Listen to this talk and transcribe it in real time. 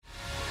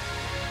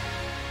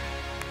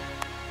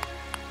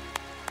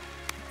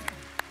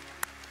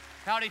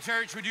Howdy,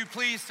 church. Would you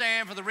please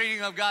stand for the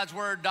reading of God's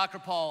word? Dr.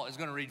 Paul is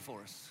going to read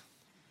for us.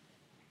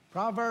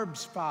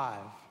 Proverbs 5,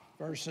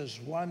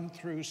 verses 1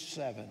 through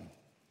 7.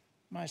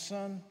 My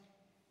son,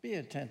 be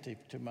attentive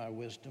to my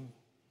wisdom.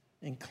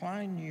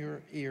 Incline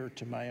your ear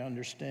to my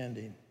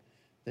understanding,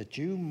 that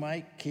you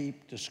might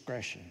keep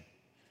discretion,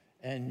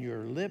 and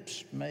your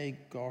lips may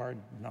guard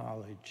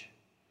knowledge.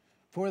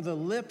 For the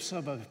lips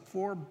of a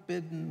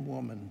forbidden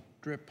woman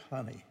drip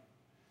honey,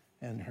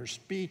 and her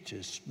speech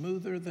is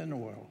smoother than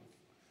oil.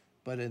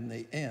 But in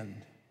the end,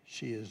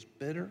 she is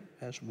bitter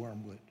as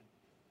wormwood,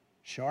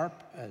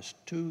 sharp as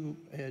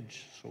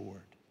two-edged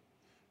sword.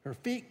 Her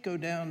feet go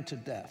down to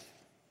death.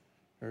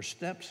 Her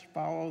steps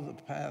follow the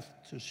path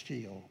to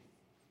Sheol.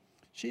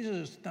 She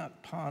does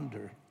not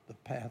ponder the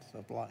path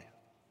of life.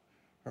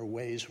 Her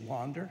ways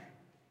wander,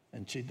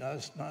 and she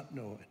does not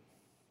know it.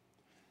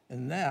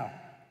 And now,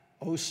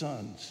 O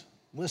sons,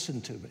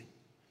 listen to me,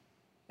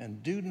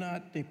 and do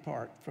not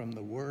depart from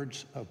the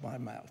words of my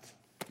mouth.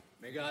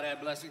 May God add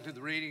blessing to the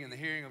reading and the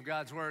hearing of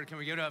God's word. Can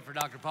we give it up for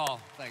Dr.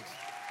 Paul? Thanks.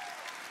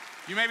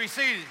 You may be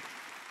seated.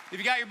 If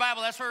you got your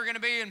Bible, that's where we're going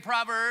to be in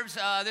Proverbs.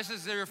 This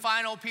is your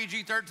final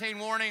PG-13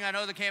 warning. I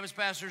know the campus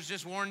pastors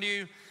just warned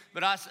you,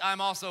 but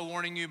I'm also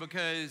warning you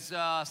because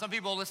some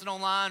people listen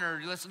online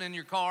or listen in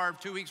your car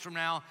 2 weeks from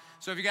now.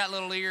 So if you got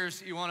little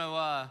ears, you want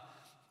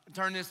to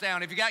turn this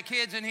down. If you got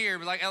kids in here,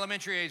 like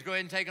elementary age, go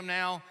ahead and take them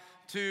now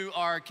to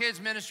our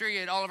kids ministry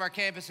at all of our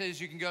campuses.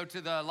 You can go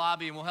to the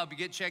lobby and we'll help you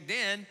get checked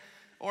in.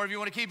 Or if you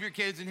want to keep your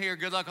kids in here,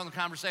 good luck on the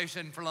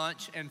conversation for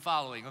lunch and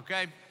following,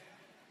 okay?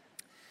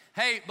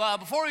 Hey,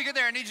 before we get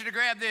there, I need you to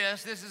grab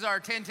this. This is our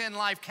 1010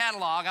 Life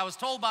catalog. I was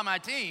told by my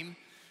team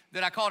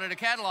that I called it a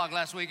catalog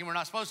last week, and we're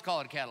not supposed to call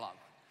it a catalog.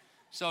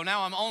 So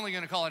now I'm only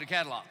going to call it a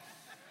catalog.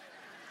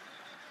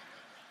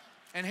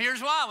 And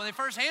here's why. When they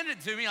first handed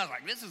it to me, I was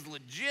like, this is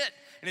legit,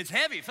 and it's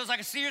heavy. It feels like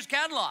a Sears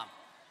catalog.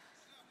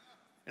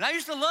 And I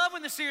used to love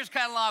when the Sears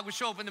catalog would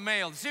show up in the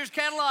mail. The Sears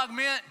catalog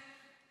meant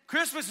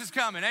Christmas is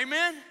coming,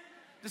 amen?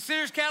 The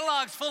Sears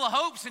catalog's full of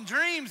hopes and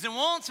dreams and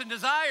wants and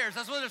desires.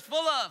 That's what it's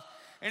full of.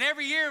 And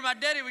every year, my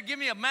daddy would give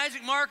me a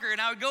magic marker,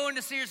 and I would go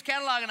into Sears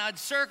catalog, and I'd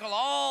circle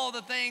all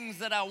the things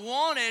that I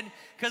wanted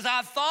because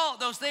I thought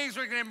those things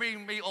were going to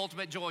bring me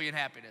ultimate joy and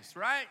happiness,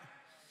 right?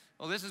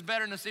 Well, this is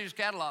better than the Sears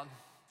catalog.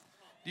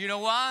 Do you know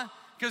why?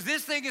 Because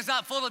this thing is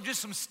not full of just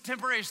some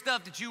temporary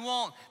stuff that you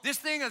want. This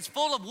thing is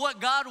full of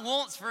what God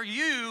wants for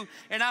you,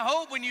 and I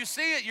hope when you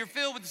see it, you're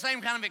filled with the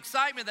same kind of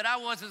excitement that I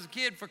was as a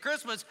kid for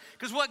Christmas,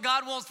 because what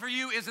God wants for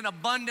you is an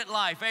abundant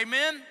life,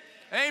 amen?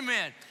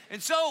 Amen.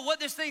 And so what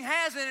this thing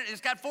has in it,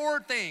 it's got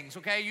 4 things,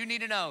 okay, you need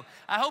to know.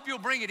 I hope you'll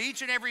bring it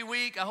each and every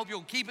week. I hope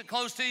you'll keep it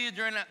close to you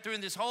during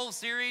this whole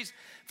series.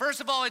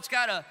 First of all, it's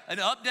got an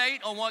update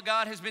on what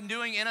God has been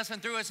doing in us and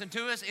through us and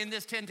to us in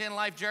this 1010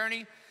 Life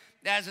journey.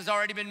 As has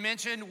already been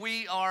mentioned,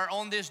 we are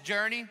on this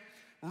journey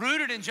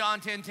rooted in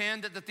John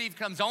 10:10, that the thief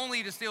comes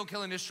only to steal,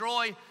 kill, and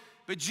destroy.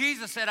 But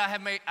Jesus said, I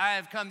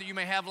have come that you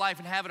may have life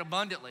and have it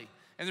abundantly.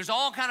 And there's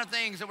all kind of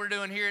things that we're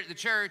doing here at the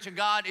church, and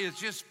God is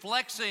just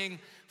flexing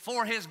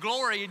for his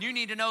glory, and you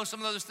need to know some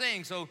of those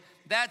things. So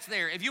that's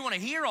there. If you want to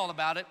hear all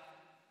about it,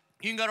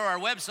 you can go to our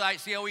website,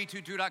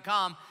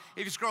 coe22.com.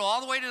 If you scroll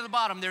all the way to the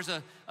bottom, there's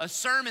a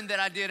sermon that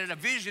I did at a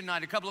vision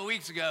night a couple of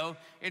weeks ago,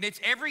 and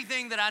it's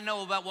everything that I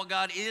know about what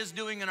God is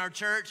doing in our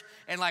church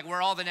and like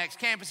where all the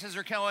next campuses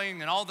are going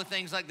and all the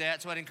things like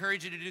that, so I'd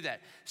encourage you to do that.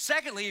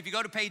 Secondly, if you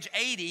go to page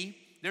 80,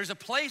 there's a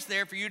place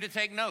there for you to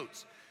take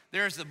notes.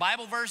 There's the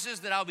Bible verses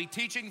that I'll be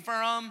teaching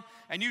from,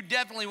 and you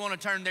definitely want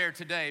to turn there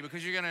today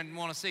because you're going to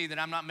want to see that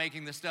I'm not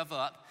making this stuff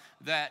up,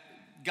 that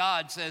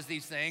God says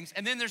these things.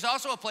 And then there's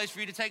also a place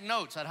for you to take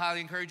notes. I'd highly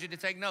encourage you to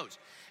take notes.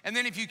 And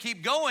then if you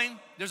keep going,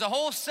 there's a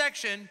whole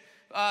section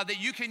that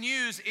you can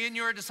use in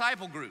your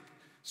disciple group.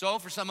 So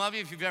for some of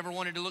you, if you've ever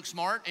wanted to look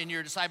smart in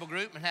your disciple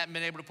group and haven't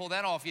been able to pull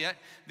that off yet,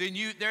 then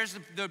there's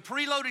the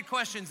preloaded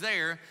questions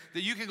there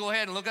that you can go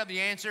ahead and look up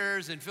the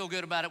answers and feel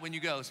good about it when you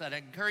go. So I'd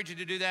encourage you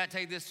to do that.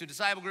 Take this to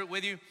disciple group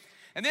with you.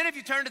 And then if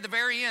you turn to the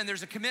very end,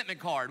 there's a commitment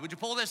card. Would you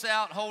pull this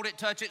out, hold it,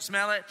 touch it,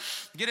 smell it,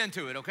 get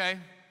into it, okay?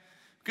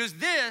 Because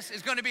this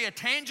is going to be a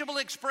tangible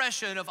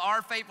expression of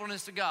our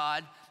faithfulness to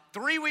God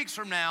 3 weeks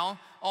from now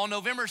on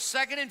November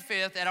 2nd and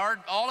 5th at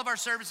all of our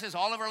services,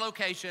 all of our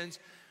locations.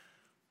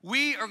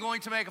 We are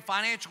going to make a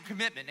financial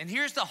commitment. And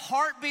here's the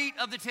heartbeat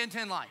of the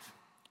 1010 Life.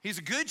 He's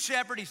a good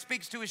shepherd. He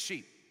speaks to his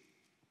sheep.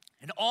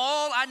 And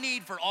all I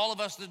need for all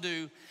of us to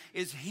do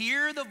is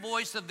hear the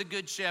voice of the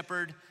good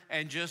shepherd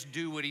and just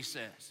do what he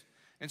says.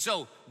 And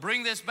so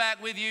bring this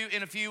back with you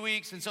in a few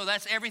weeks. And so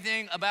that's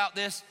everything about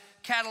this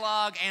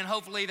catalog, and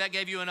hopefully that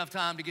gave you enough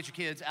time to get your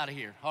kids out of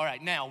here. All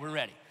right, now we're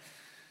ready.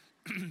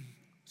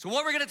 So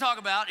what we're gonna talk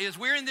about is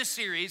we're in this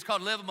series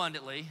called Live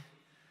Abundantly,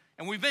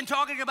 and we've been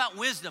talking about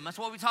wisdom. That's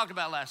what we talked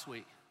about last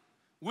week,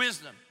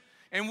 wisdom.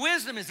 And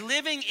wisdom is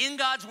living in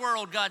God's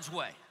world, God's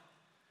way.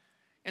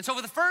 And so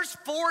for the first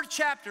 4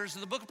 chapters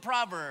of the book of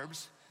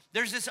Proverbs,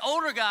 there's this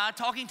older guy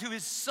talking to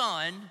his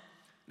son.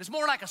 It's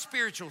more like a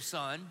spiritual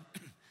son.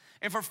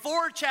 And for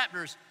 4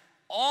 chapters,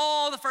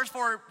 all the first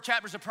 4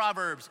 chapters of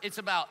Proverbs, it's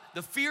about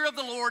the fear of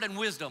the Lord and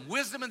wisdom.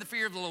 Wisdom and the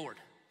fear of the Lord.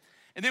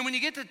 And then when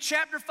you get to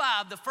chapter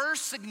 5, the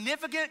first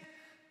significant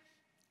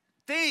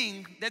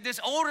thing that this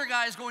older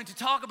guy is going to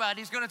talk about,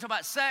 he's going to talk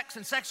about sex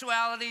and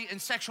sexuality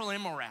and sexual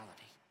immorality.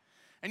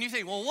 And you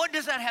think, well, what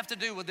does that have to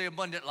do with the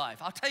abundant life?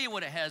 I'll tell you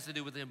what it has to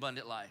do with the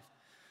abundant life.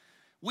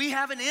 We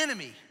have an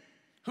enemy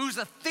who's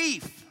a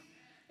thief,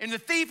 and the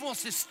thief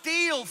wants to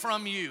steal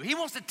from you. He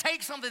wants to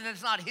take something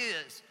that's not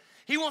his.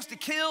 He wants to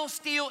kill,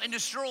 steal, and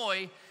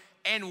destroy.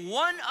 And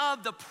one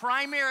of the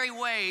primary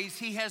ways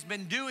he has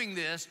been doing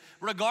this,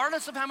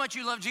 regardless of how much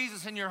you love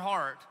Jesus in your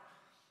heart,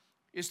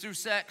 is through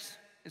sex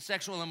and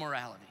sexual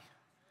immorality.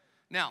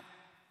 Now,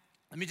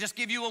 let me just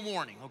give you a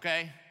warning,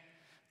 okay?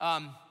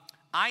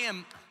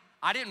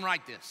 I didn't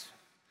write this.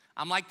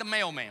 I'm like the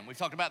mailman. We've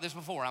talked about this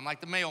before. I'm like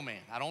the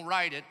mailman. I don't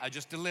write it, I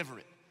just deliver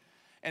it.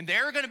 And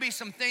there are gonna be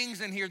some things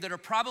in here that are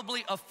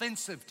probably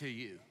offensive to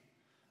you.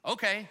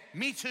 Okay,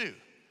 me too.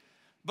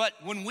 But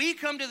when we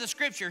come to the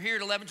scripture here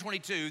at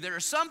 11:22, there are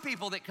some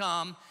people that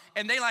come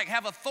and they like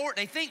have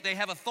authority, they think they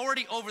have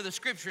authority over the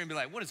scripture and be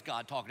like, what is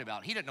God talking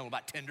about? He doesn't know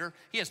about Tinder.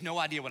 He has no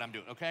idea what I'm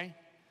doing, okay?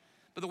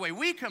 But the way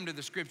we come to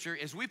the scripture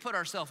is we put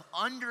ourselves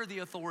under the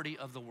authority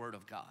of the word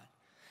of God.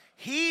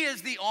 He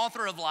is the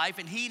author of life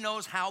and he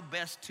knows how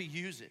best to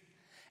use it.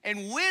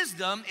 And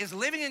wisdom is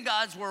living in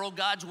God's world,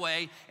 God's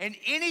way, and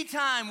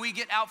anytime we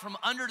get out from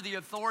under the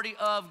authority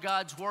of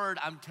God's word,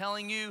 I'm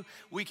telling you,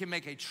 we can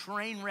make a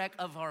train wreck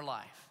of our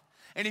life.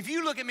 And if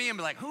you look at me and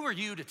be like, who are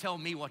you to tell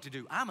me what to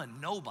do? I'm a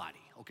nobody,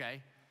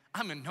 okay?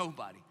 I'm a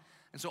nobody.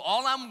 And so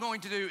all I'm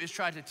going to do is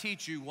try to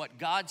teach you what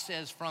God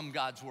says from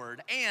God's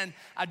word. And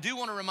I do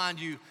want to remind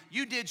you,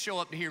 you did show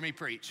up to hear me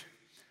preach.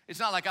 It's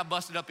not like I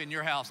busted up in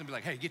your house and be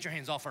like, hey, get your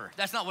hands off her.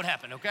 That's not what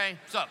happened, okay?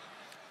 So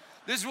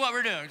this is what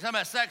we're doing. We're talking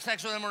about sex,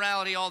 sexual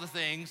immorality, all the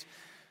things.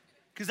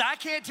 Because I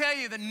can't tell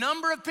you the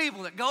number of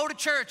people that go to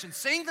church and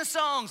sing the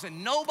songs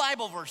and know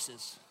Bible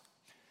verses.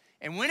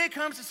 And when it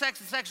comes to sex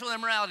and sexual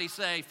immorality,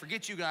 say,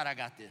 forget you, God, I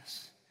got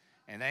this.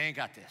 And they ain't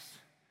got this.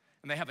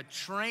 And they have a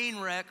train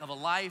wreck of a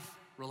life,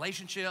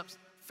 relationships,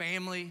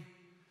 family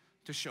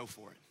to show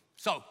for it.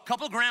 So, a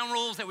couple of ground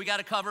rules that we got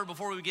to cover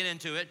before we get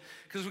into it,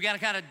 because we got to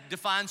kind of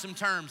define some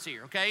terms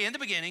here, okay? In the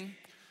beginning,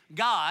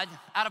 God,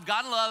 out of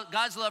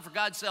God's love for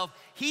God's self,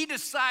 he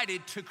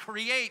decided to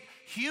create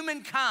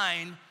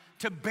humankind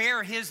to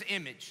bear his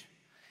image.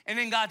 And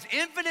in God's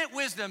infinite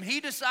wisdom, he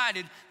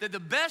decided that the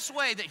best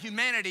way that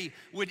humanity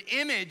would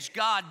image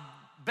God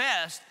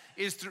best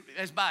is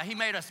by he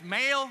made us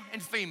male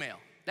and female.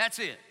 That's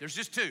it. There's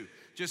just two,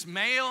 just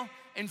male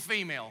and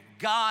female.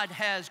 God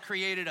has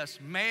created us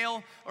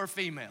male or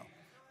female.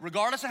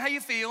 Regardless of how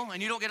you feel,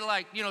 and you don't get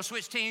to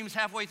switch teams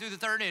halfway through the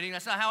third inning.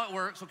 That's not how it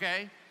works,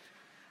 okay?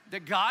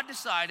 That God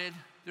decided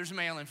there's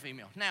male and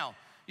female. Now,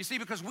 you see,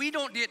 because we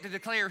don't get to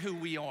declare who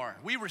we are.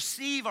 We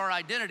receive our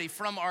identity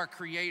from our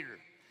Creator.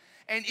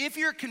 And if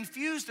you're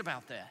confused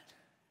about that,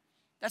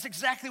 that's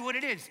exactly what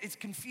it is. It's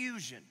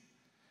confusion.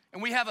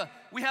 And we have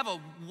a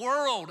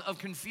world of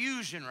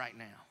confusion right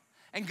now.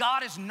 And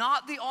God is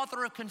not the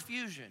author of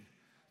confusion.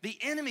 The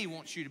enemy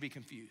wants you to be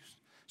confused.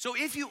 So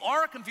if you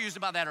are confused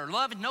about that or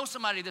know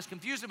somebody that's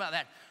confused about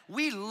that,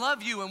 we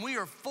love you and we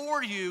are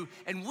for you,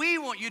 and we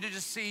want you to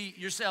just see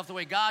yourself the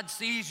way God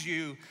sees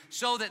you,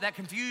 so that that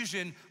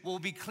confusion will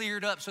be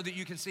cleared up so that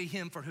you can see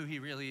him for who he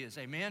really is.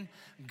 Amen?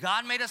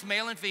 God made us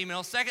male and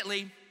female.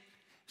 Secondly,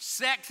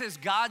 sex is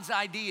God's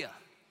idea.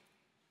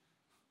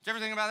 Did you ever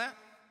think about that?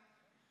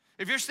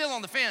 If you're still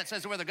on the fence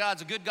as to whether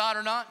God's a good God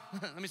or not,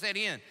 let me say it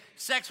again.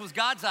 Sex was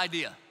God's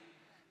idea.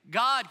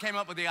 God came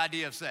up with the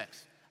idea of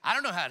sex. I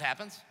don't know how it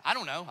happens. I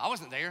don't know. I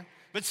wasn't there.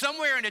 But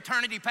somewhere in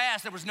eternity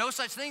past, there was no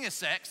such thing as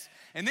sex.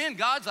 And then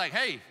God's like,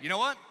 hey, you know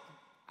what?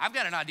 I've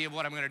got an idea of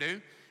what I'm going to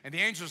do. And the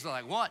angels are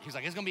like, what? He's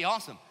like, it's going to be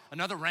awesome.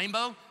 Another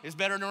rainbow is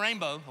better than a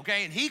rainbow,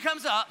 okay? And he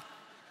comes up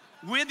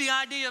with the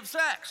idea of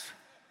sex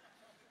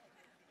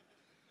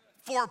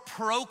for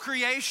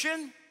procreation.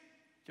 Did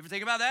you ever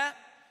think about that?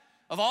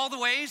 Of all the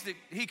ways that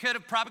he could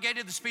have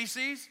propagated the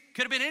species,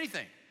 could have been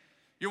anything.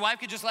 Your wife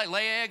could just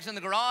lay eggs in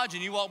the garage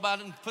and you walk by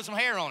and put some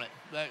hair on it.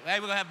 Like, hey,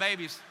 we're gonna have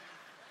babies.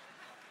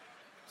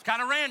 It's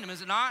kind of random,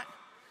 is it not?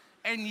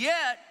 And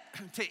yet,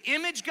 to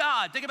image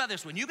God, think about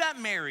this. When you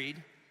got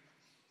married,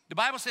 the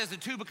Bible says the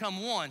two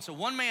become one. So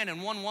one man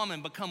and one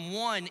woman become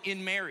one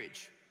in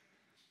marriage.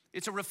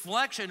 It's a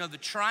reflection of the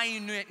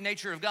triune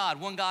nature of God,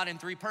 one God in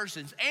three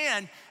persons.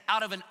 And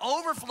out of an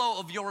overflow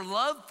of your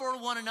love for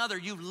one another,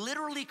 you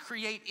literally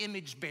create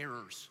image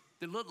bearers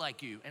that look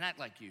like you and act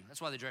like you.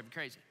 That's why they drive you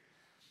crazy.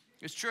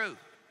 It's true.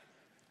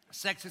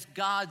 Sex is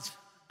God's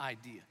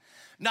idea.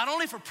 Not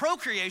only for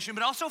procreation,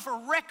 but also for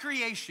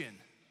recreation.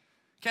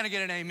 Can I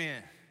get an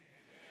amen?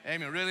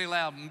 Amen. Really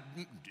loud.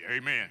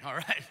 Amen. All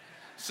right.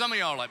 Some of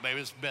y'all are like, baby,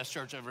 it's the best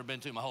church I've ever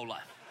been to my whole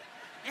life.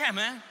 Yeah,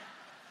 man.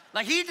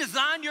 Like, he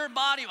designed your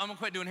body. I'm gonna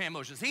quit doing hand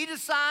motions. He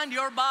designed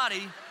your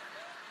body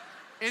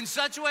in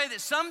such a way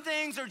that some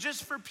things are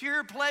just for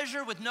pure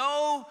pleasure with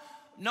no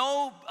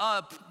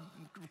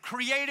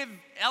creative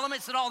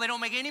elements at all. They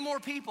don't make any more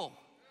people.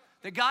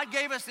 That God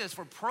gave us this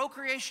for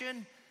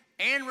procreation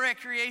and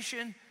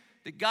recreation,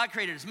 that God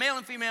created as male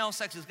and female,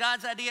 sex is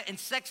God's idea, and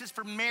sex is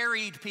for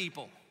married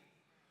people.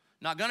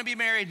 Not gonna be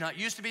married, not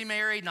used to be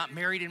married, not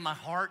married in my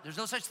heart. There's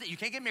no such thing. You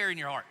can't get married in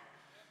your heart.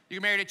 You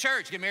get married at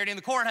church, you get married in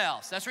the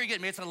courthouse. That's where you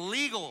get married. It's a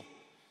legal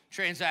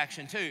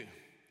transaction too.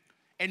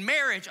 And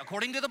marriage,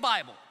 according to the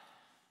Bible,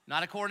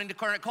 not according to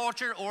current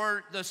culture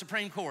or the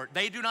Supreme Court,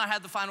 they do not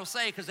have the final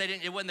say because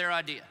it wasn't their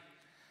idea.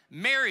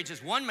 Marriage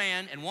is one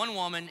man and one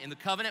woman in the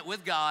covenant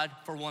with God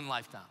for one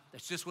lifetime.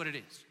 That's just what it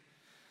is.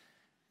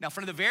 Now,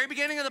 from the very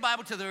beginning of the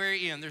Bible to the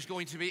very end, there's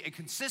going to be a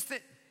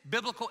consistent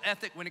biblical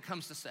ethic when it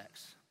comes to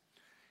sex.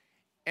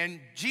 And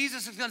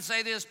Jesus is gonna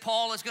say this,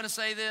 Paul is gonna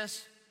say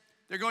this.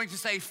 They're going to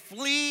say,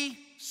 flee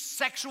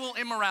sexual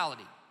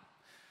immorality.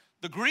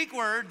 The Greek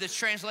word that's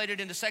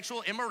translated into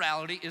sexual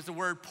immorality is the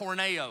word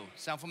porneo.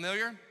 Sound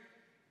familiar?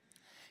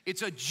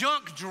 It's a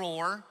junk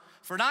drawer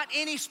for not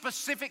any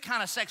specific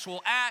kind of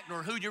sexual act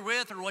or who you're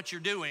with or what you're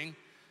doing.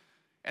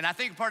 And I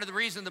think part of the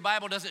reason the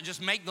Bible doesn't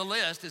just make the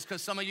list is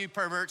because some of you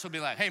perverts will be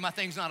like, hey, my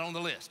thing's not on the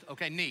list.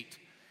 Okay, neat.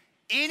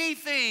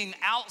 Anything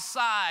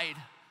outside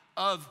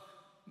of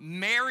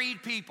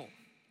married people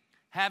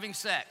having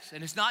sex,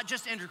 and it's not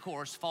just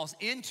intercourse, falls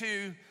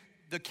into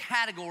the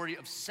category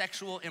of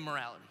sexual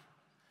immorality.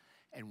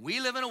 And we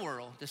live in a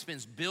world that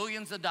spends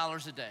billions of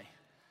dollars a day,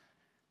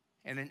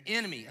 and an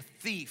enemy, a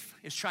thief,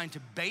 is trying to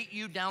bait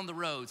you down the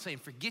road saying,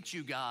 forget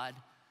you, God,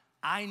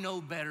 I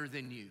know better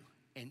than you.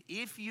 And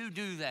if you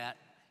do that,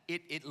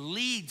 it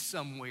leads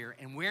somewhere,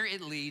 and where it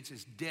leads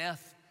is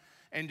death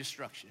and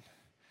destruction.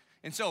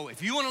 And so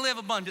if you wanna live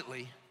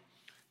abundantly,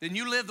 then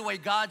you live the way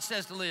God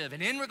says to live.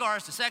 And in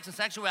regards to sex and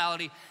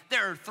sexuality,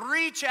 there are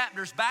 3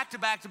 chapters back to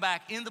back to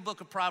back in the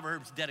book of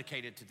Proverbs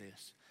dedicated to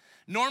this.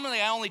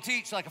 Normally, I only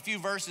teach like a few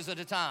verses at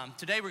a time.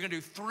 Today, we're gonna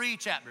do 3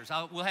 chapters.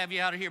 We'll have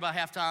you out of here by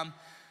halftime.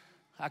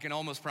 I can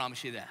almost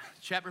promise you that.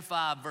 Chapter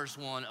 5, verse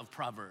 1 of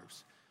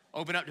Proverbs.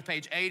 Open up to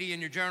page 80 in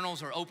your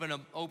journals or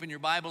open your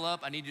Bible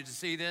up. I need you to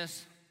see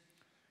this.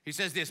 He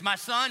says this, my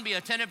son, be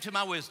attentive to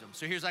my wisdom.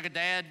 So here's like a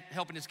dad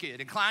helping his kid.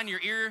 Incline your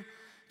ear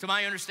to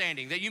my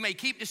understanding, that you may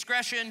keep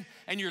discretion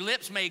and your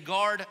lips may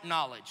guard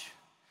knowledge.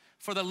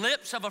 For the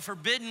lips of a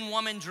forbidden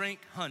woman drip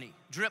honey.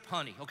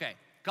 Okay,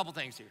 a couple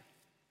things here.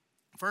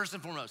 First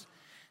and foremost,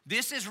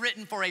 this is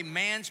written from a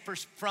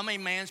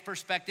man's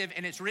perspective,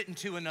 and it's written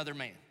to another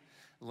man.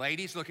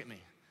 Ladies, look at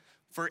me.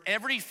 For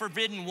every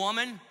forbidden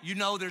woman, you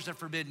know there's a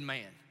forbidden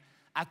man.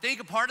 I think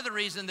a part of the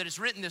reason that it's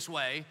written this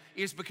way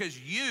is because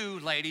you,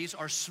 ladies,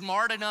 are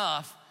smart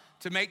enough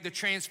to make the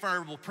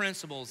transferable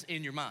principles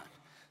in your mind.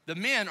 The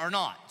men are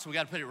not, so we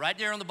gotta put it right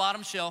there on the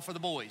bottom shelf for the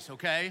boys,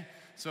 okay?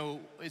 So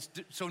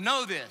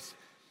know this.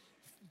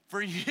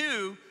 For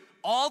you,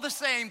 all the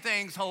same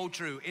things hold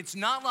true. It's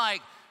not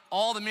like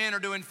all the men are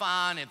doing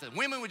fine if the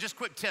women would just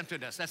quit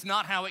tempting us. That's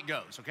not how it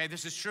goes, okay?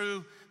 This is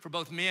true for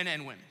both men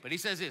and women. But he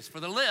says this, for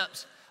the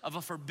lips of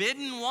a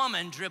forbidden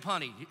woman drip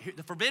honey.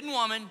 The forbidden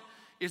woman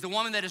is the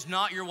woman that is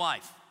not your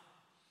wife.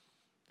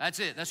 That's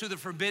it. That's who the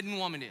forbidden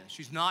woman is.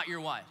 She's not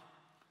your wife.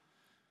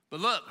 But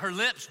look, her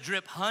lips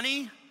drip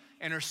honey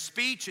and her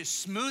speech is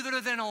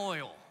smoother than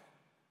oil.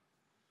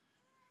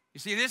 You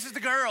see, this is the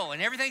girl,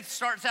 and everything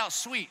starts out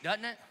sweet,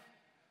 doesn't it?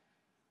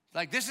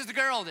 Like, this is the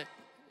girl that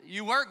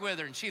you work with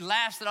her, and she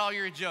laughs at all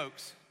your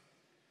jokes.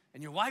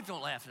 And your wife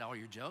don't laugh at all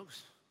your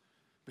jokes,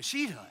 but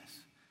she does.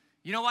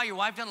 You know why your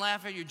wife doesn't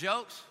laugh at your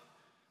jokes?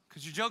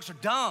 Because your jokes are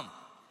dumb.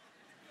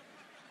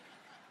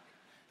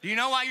 Do you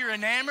know why you're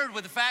enamored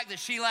with the fact that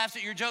she laughs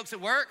at your jokes at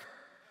work?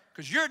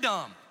 Because you're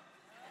dumb.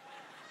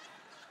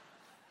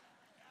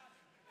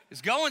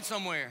 It's going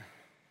somewhere.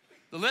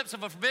 The lips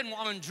of a forbidden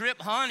woman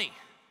drip honey.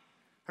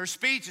 Her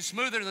speech is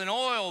smoother than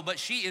oil, but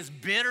she is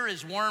bitter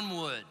as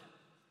wormwood.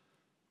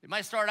 It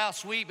might start out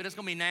sweet, but it's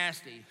gonna be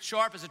nasty.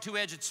 Sharp as a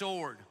two-edged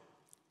sword.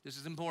 This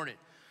is important.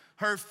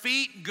 Her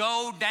feet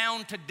go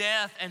down to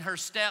death, and her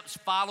steps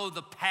follow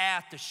the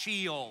path to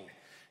Sheol.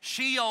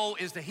 Sheol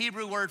is the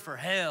Hebrew word for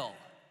hell.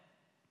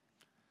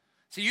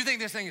 So you think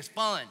this thing is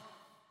fun,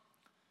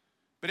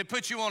 but it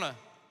puts you on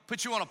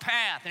a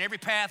path, and every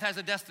path has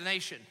a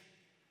destination.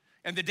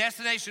 And the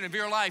destination of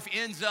your life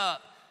ends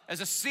up as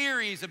a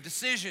series of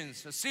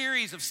decisions, a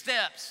series of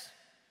steps,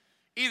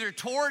 either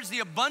towards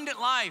the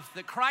abundant life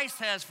that Christ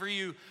has for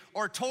you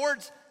or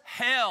towards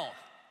hell.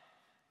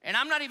 And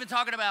I'm not even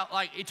talking about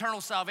like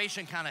eternal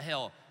salvation kind of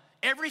hell.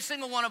 Every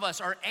single one of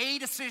us are a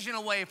decision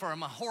away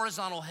from a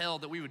horizontal hell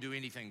that we would do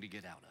anything to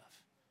get out of.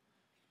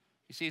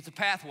 You see, it's a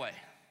pathway.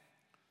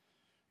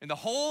 And the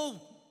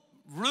whole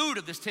root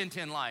of this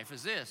 10-10 life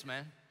is this,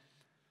 man.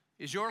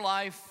 Is your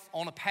life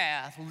on a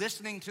path,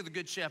 listening to the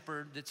Good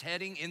Shepherd that's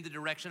heading in the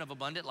direction of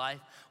abundant life,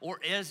 or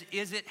is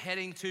it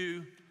heading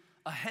to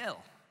a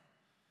hell?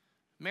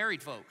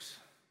 Married folks,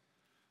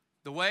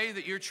 the way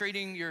that you're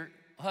treating your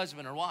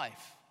husband or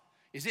wife,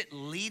 is it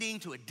leading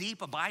to a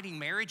deep, abiding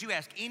marriage? You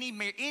ask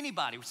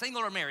anybody,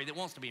 single or married, that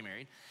wants to be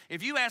married.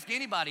 If you ask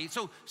anybody,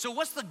 so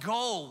what's the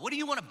goal? What do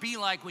you want to be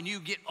like when you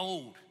get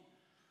old?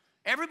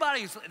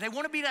 They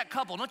want to be that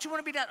couple. Don't you want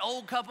to be that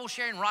old couple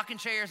sharing rocking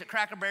chairs at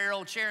Cracker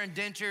Barrel, sharing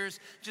dentures,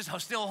 just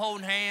still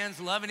holding hands,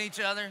 loving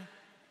each other?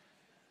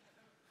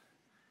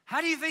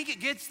 How do you think it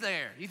gets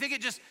there? You think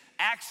it just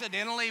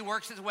accidentally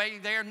works its way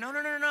there?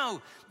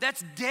 No.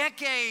 That's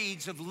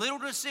decades of little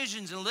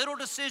decisions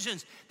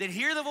that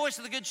hear the voice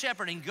of the Good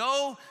Shepherd and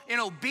go in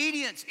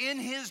obedience in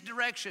his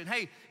direction.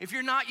 Hey, if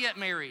you're not yet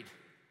married,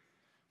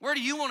 where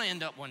do you want to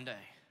end up one day?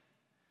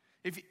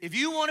 If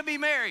you want to be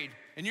married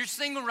and you're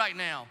single right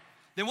now,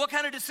 then what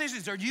kind of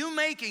decisions are you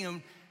making,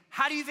 and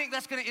how do you think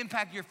that's going to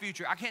impact your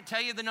future? I can't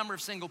tell you the number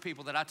of single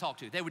people that I talk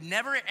to. They would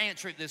never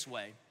answer it this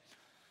way,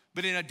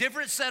 but in a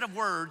different set of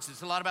words,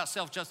 it's a lot about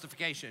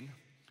self-justification.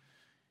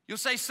 You'll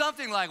say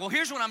something like, well,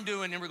 here's what I'm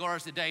doing in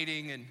regards to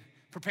dating and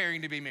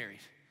preparing to be married.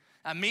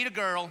 I meet a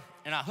girl,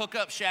 and I hook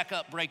up, shack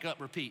up, break up,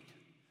 repeat.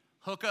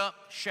 Hook up,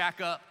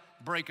 shack up,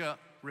 break up,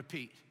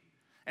 repeat.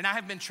 And I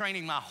have been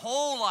training my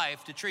whole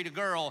life to treat a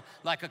girl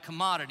like a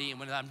commodity, and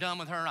when I'm done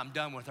with her, I'm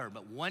done with her.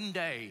 But one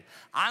day,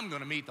 I'm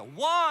gonna meet the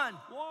one.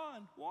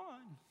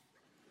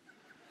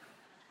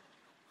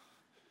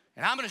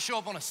 And I'm gonna show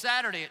up on a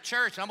Saturday at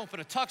church, and I'm gonna put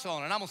a tux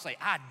on, and I'm gonna say,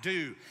 I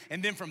do.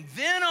 And then from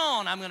then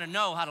on, I'm gonna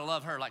know how to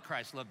love her like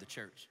Christ loved the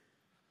church.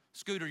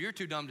 Scooter, you're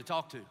too dumb to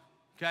talk to,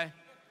 okay?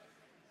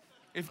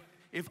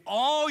 If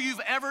all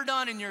you've ever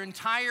done in your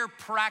entire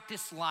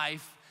practice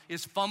life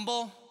is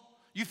fumble,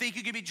 you think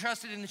you could be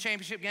trusted in the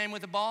championship game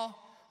with the ball?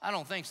 I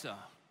don't think so.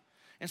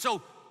 And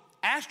so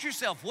ask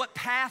yourself, what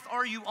path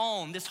are you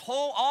on?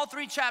 All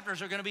 3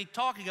 chapters are gonna be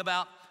talking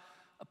about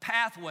a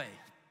pathway.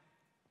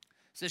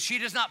 It says she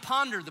does not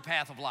ponder the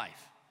path of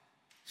life.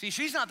 See,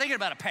 she's not thinking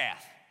about a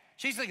path.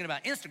 She's thinking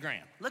about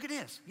Instagram. Look at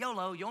this,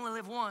 YOLO, you only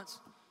live once.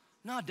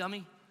 No,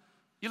 dummy,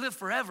 you live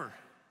forever.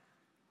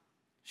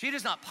 She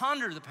does not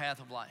ponder the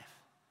path of life.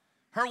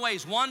 Her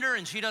ways wander,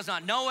 and she does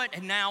not know it.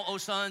 And now, O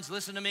sons,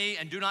 listen to me,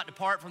 and do not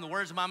depart from the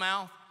words of my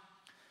mouth.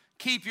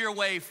 Keep your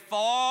way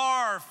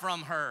far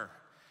from her,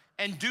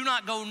 and do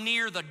not go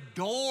near the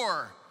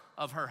door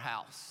of her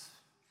house.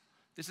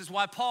 This is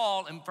why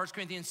Paul in 1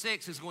 Corinthians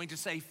 6 is going to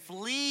say,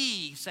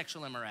 flee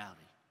sexual immorality.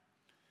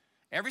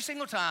 Every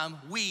single time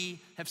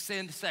we have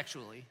sinned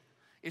sexually,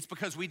 it's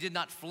because we did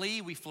not flee,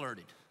 we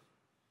flirted.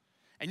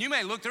 And you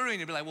may look through it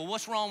and be like, well,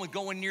 what's wrong with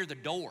going near the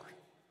door?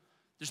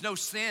 There's no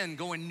sin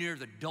going near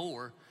the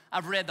door.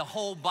 I've read the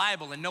whole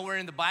Bible, and nowhere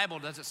in the Bible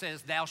does it say,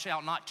 thou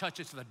shalt not touch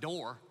the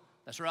door.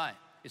 That's right.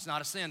 It's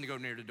not a sin to go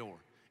near the door.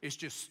 It's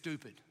just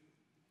stupid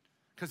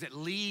because it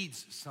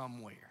leads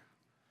somewhere.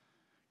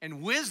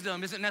 And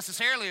wisdom isn't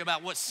necessarily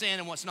about what's sin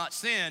and what's not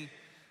sin.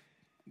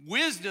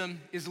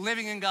 Wisdom is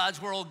living in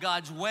God's world,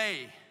 God's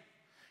way.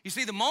 You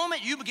see, the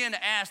moment you begin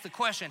to ask the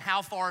question,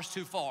 how far is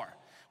too far?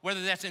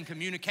 Whether that's in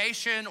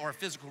communication or a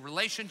physical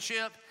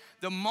relationship,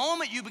 the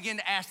moment you begin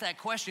to ask that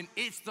question,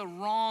 it's the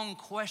wrong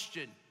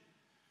question.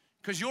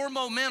 Because your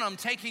momentum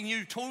taking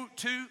you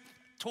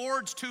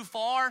towards too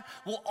far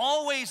will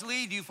always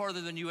lead you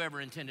further than you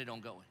ever intended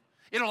on going.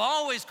 It'll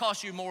always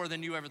cost you more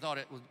than you ever thought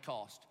it would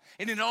cost.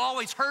 And it'll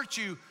always hurt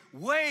you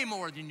way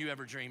more than you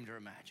ever dreamed or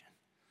imagined.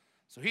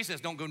 So he says,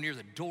 don't go near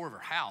the door of her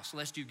house,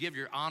 lest you give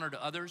your honor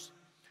to others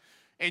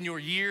and your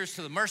years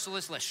to the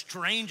merciless, lest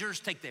strangers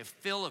take their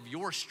fill of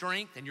your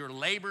strength and your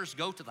labors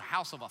go to the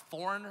house of a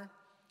foreigner.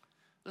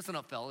 Listen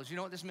up, fellas, you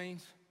know what this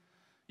means?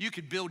 You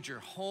could build your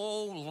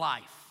whole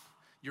life,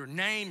 your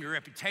name, your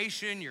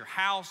reputation, your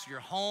house, your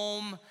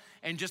home,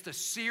 and just a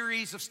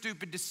series of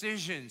stupid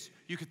decisions,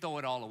 you could throw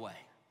it all away.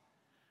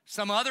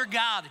 Some other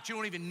guy that you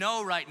don't even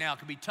know right now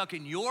could be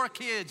tucking your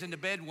kids into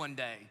bed one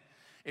day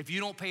if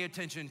you don't pay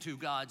attention to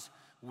God's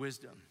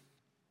wisdom.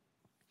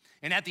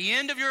 And at the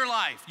end of your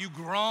life, you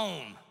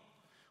groan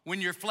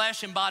when your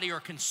flesh and body are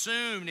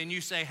consumed and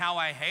you say, how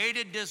I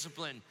hated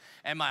discipline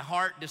and my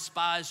heart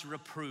despised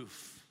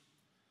reproof.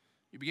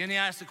 You begin to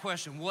ask the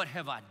question, what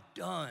have I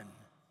done?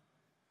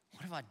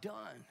 What have I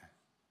done?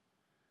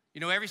 You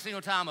know, every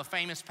single time a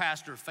famous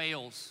pastor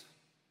fails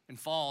and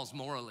falls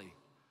morally,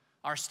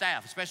 our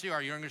staff, especially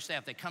our younger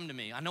staff, they come to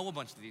me. I know a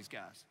bunch of these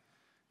guys.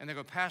 And they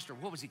go, Pastor,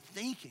 what was he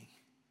thinking?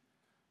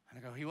 And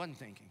I go, he wasn't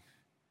thinking.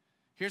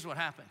 Here's what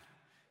happened.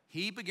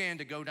 He began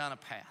to go down a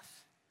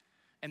path.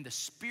 And the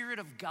Spirit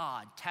of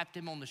God tapped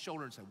him on the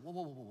shoulder and said, whoa,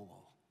 whoa, whoa, whoa,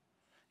 whoa.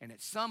 And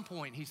at some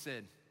point he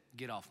said,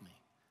 get off me.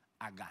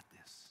 I got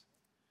this.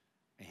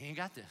 And he ain't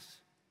got this.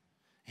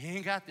 He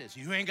ain't got this.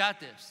 You ain't got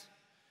this.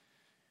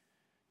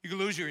 You can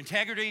lose your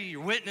integrity,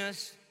 your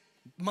witness,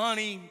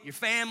 money, your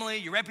family,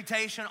 your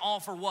reputation, all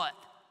for what?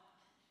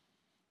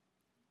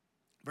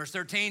 Verse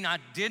 13, I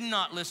did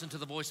not listen to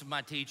the voice of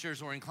my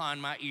teachers or incline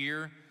my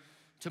ear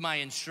to my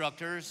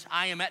instructors.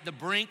 I am at the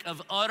brink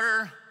of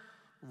utter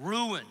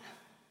ruin.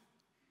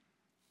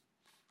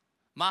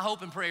 My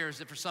hope and prayer is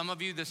that for some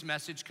of you, this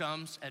message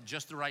comes at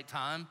just the right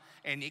time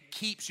and it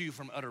keeps you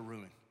from utter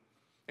ruin.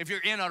 If you're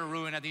in utter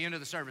ruin, at the end of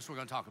the service, we're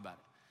gonna talk about it.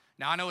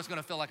 Now, I know it's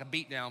gonna feel like a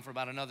beatdown for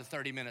about another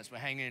 30 minutes, but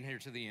hang in here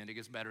to the end. It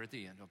gets better at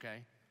the end,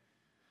 okay?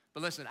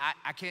 But listen,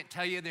 I can't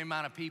tell you the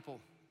amount of people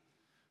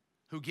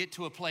who get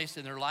to a place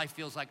in their life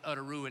feels like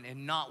utter ruin,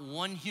 and not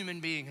one human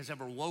being has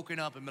ever woken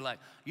up and been like,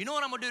 you know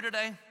what I'm gonna do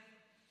today?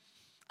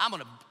 I'm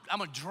gonna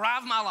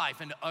drive my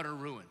life into utter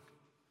ruin.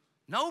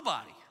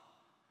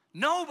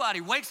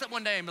 Nobody wakes up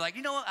one day and be like,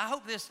 you know what, I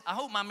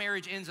hope my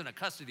marriage ends in a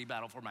custody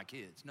battle for my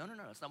kids. No,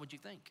 that's not what you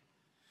think.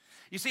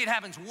 You see, it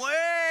happens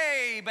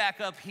way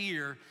back up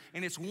here,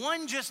 and it's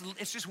just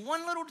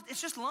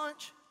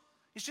lunch.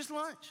 It's just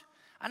lunch.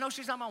 I know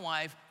she's not my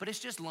wife, but it's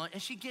just lunch,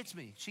 and she gets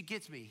me.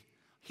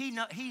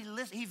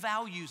 He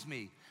values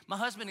me. My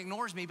husband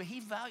ignores me, but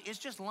it's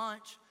just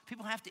lunch.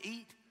 People have to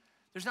eat.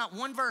 There's not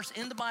one verse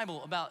in the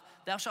Bible about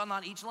thou shalt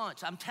not eat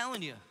lunch. I'm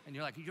telling you. And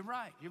you're like, you're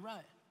right.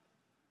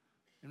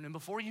 And then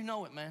before you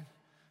know it, man,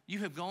 you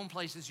have gone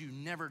places you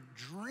never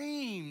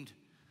dreamed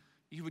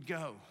you would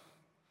go.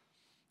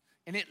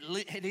 And it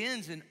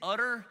ends in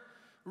utter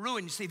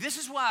ruin. You see, this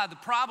is why the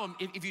problem,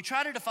 if you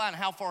try to define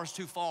how far is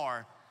too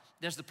far,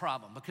 there's the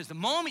problem. Because the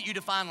moment you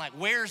define like,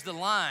 where's the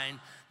line,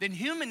 then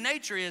human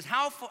nature is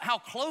how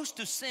close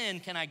to sin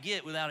can I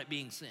get without it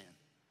being sin?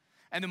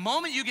 And the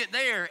moment you get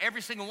there,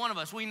 every single one of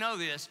us, we know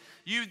this,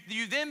 you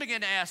then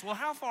begin to ask, well,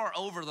 how far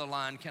over the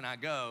line can I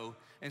go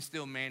and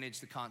still manage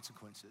the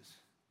consequences?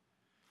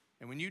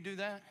 And when you do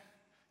that,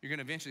 you're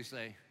gonna eventually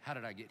say, how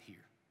did I get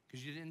here?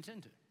 Because you didn't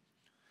intend to.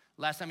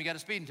 Last time you got a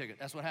speeding ticket,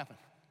 that's what happened.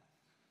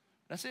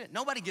 That's it.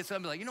 Nobody gets up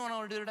and be like, you know what I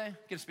want to do today?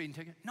 Get a speeding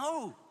ticket?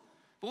 No.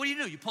 But what do?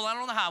 You pull out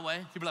on the highway.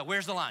 You be like,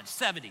 where's the line?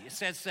 70. It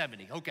says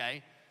 70.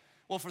 Okay.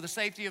 Well, for the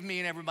safety of me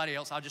and everybody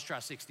else, I'll just try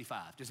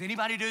 65. Does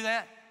anybody do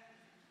that?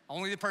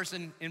 Only the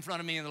person in front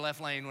of me in the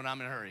left lane when I'm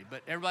in a hurry.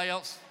 But everybody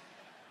else,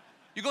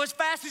 you go as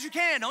fast as you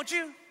can, don't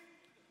you?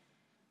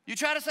 You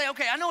try to say,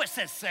 okay, I know it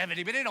says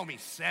 70, but it don't mean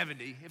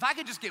 70. If I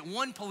could just get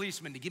one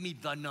policeman to give me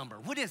the number,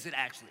 what is it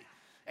actually?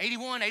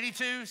 81,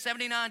 82,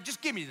 79, just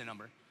give me the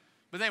number.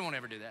 But they won't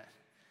ever do that.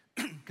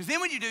 Because then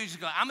what you do is you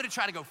go, I'm gonna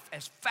try to go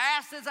as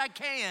fast as I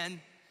can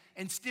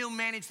and still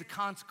manage the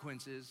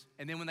consequences.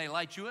 And then when they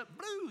light you up,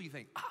 blue, you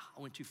think, I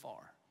went too far.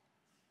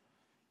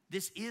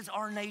 This is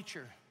our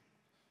nature.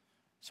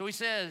 So he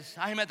says,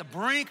 I am at the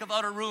brink of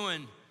utter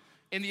ruin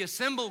in the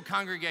assembled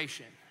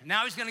congregation.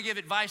 Now he's gonna give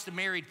advice to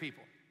married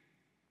people.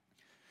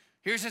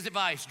 Here's his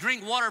advice: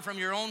 drink water from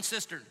your own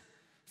cistern,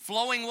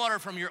 flowing water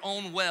from your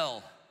own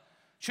well.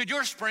 Should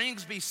your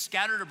springs be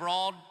scattered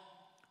abroad,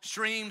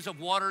 streams of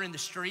water in the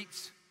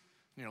streets?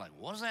 And you're like,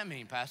 what does that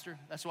mean, Pastor?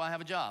 That's why I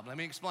have a job. Let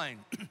me explain.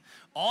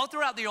 All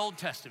throughout the Old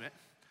Testament,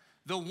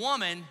 the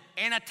woman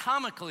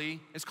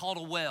anatomically is called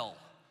a well.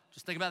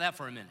 Just think about that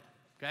for a minute,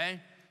 okay?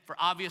 For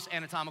obvious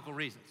anatomical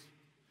reasons.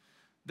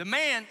 The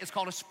man is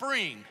called a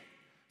spring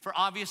for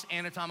obvious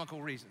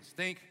anatomical reasons.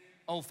 Think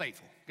Old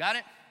Faithful. Got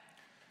it?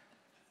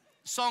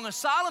 Song of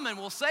Solomon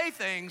will say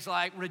things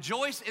like,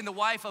 rejoice in the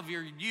wife of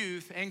your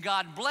youth, and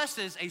God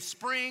blesses a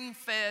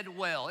spring-fed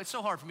well. It's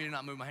so hard for me to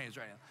not move my hands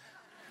right now.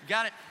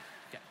 Got it?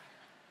 Okay.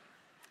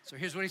 So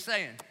here's what he's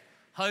saying.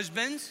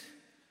 Husbands,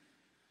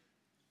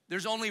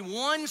 there's only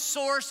one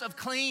source of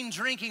clean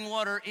drinking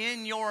water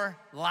in your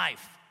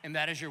life, and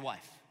that is your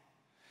wife.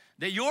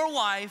 That your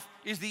wife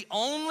is the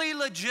only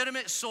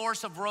legitimate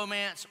source of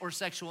romance or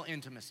sexual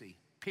intimacy,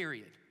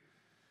 period.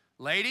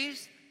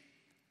 Ladies,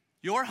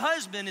 your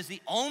husband is the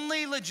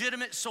only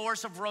legitimate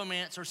source of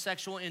romance or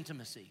sexual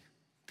intimacy,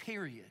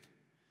 period.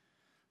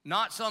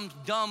 Not some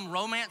dumb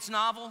romance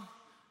novel,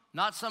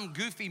 not some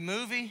goofy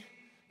movie.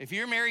 If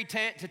you're married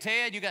to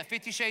Ted, you got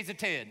 50 Shades of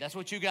Ted. That's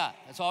what you got.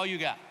 That's all you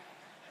got.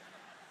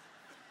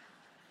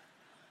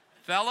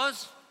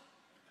 Fellas,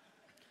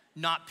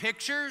 not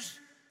pictures,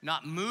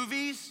 not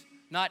movies,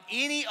 not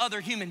any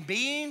other human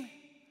being.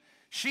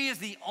 She is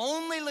the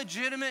only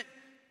legitimate,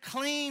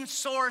 clean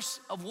source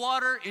of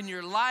water in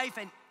your life,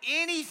 and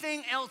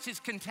anything else is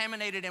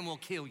contaminated and will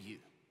kill you.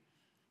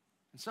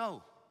 And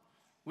so,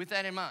 with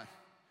that in mind,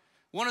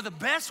 one of the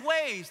best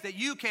ways that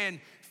you can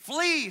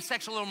flee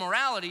sexual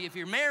immorality if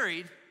you're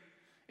married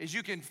is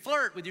you can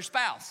flirt with your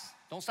spouse.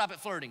 Don't stop at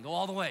flirting, go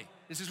all the way.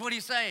 This is what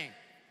he's saying.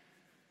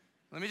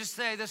 Let me just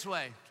say it this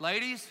way.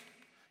 Ladies,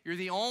 you're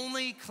the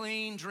only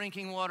clean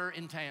drinking water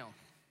in town.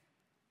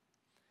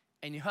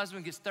 And your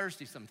husband gets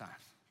thirsty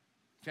sometimes,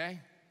 okay?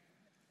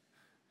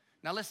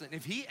 Now listen,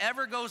 if he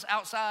ever goes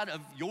outside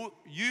of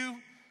you,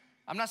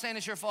 I'm not saying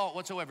it's your fault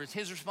whatsoever. It's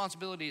his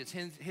responsibility. It's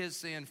his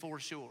sin for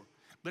sure.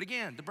 But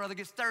again, the brother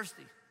gets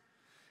thirsty.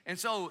 And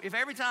so if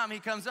every time he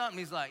comes up and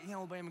he's like, you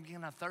know, babe, I'm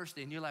getting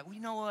thirsty. And you're like, well,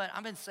 you know what?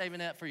 I've been saving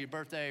that for your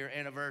birthday or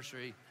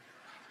anniversary.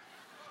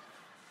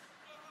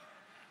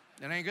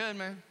 It ain't good,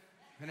 man.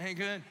 It ain't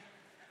good.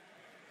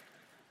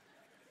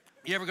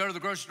 You ever go to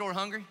the grocery store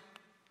hungry?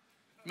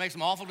 You make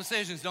some awful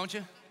decisions, don't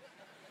you?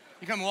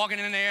 You come walking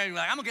in there, you're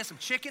like, I'm gonna get some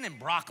chicken and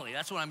broccoli.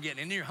 That's what I'm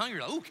getting. And then you're hungry,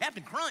 you're like, ooh,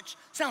 Captain Crunch,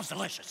 sounds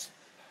delicious.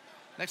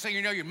 Next thing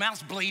you know, your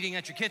mouth's bleeding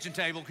at your kitchen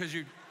table because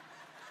you're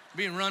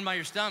being run by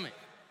your stomach.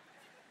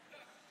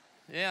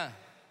 Yeah.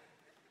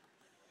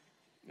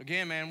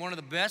 Again, man, one of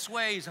the best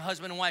ways a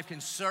husband and wife can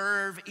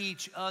serve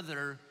each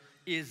other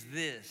is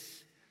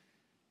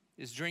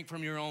drink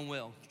from your own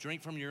well,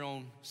 drink from your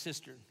own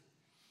cistern.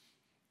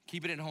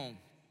 Keep it at home.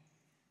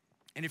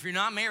 And if you're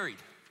not married,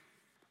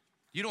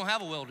 You don't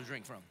have a well to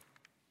drink from,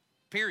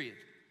 period.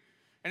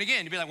 And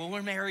again, you'd be like, well,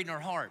 we're married in our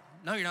heart.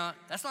 No, you're not.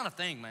 That's not a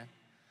thing, man.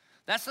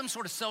 That's some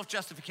sort of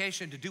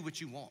self-justification to do what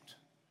you want.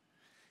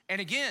 And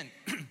again,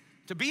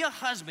 to be a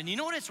husband, you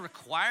know what it's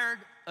required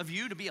of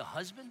you to be a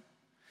husband?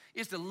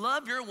 Is to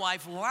love your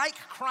wife like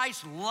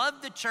Christ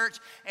loved the church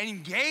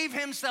and gave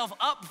himself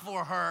up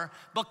for her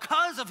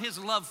because of his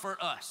love for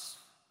us.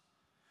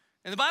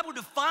 And the Bible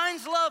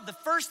defines love. The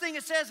first thing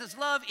it says is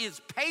love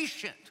is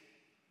patient.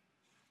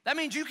 That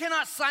means you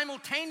cannot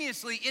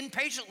simultaneously,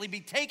 impatiently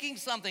be taking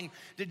something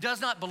that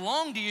does not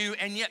belong to you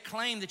and yet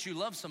claim that you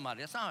love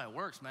somebody. That's not how it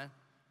works, man.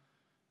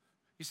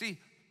 You see,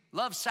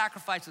 love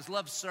sacrifices,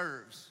 love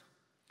serves.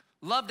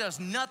 Love does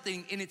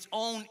nothing in its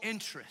own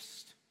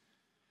interest.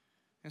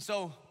 And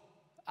so,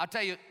 I'll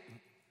tell you,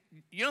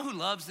 you know who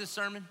loves this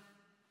sermon?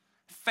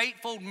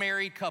 Faithful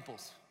married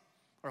couples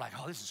are like,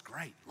 oh, this is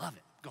great, love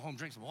it. Go home,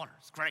 drink some water,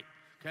 it's great,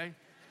 okay?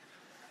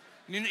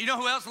 You know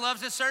who else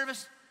loves this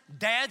service?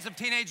 Dads of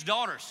teenage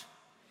daughters.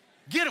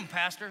 Get them,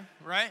 pastor,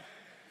 right?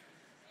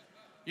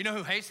 You know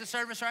who hates the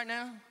service right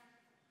now?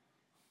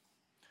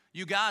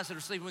 You guys that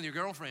are sleeping with your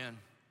girlfriend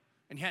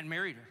and you hadn't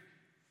married her.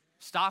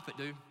 Stop it,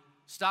 dude,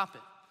 stop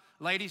it.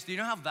 Ladies, do you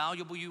know how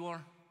valuable you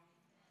are?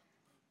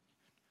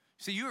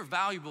 See, you are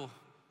valuable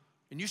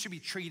and you should be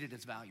treated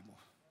as valuable.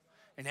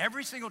 And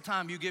every single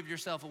time you give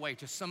yourself away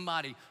to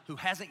somebody who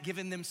hasn't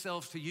given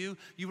themselves to you,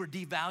 you are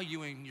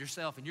devaluing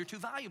yourself and you're too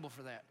valuable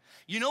for that.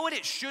 You know what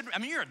it should,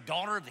 you're a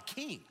daughter of the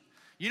King.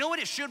 You know what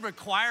it should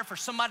require for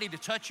somebody to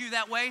touch you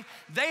that way?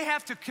 They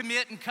have to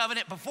commit and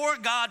covenant before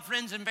God,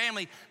 friends, and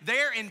family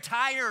their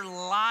entire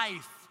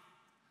life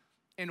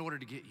in order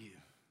to get you.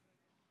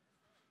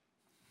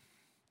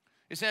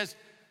 It says,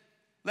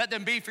 let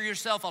them be for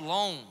yourself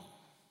alone.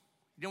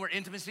 You know where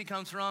intimacy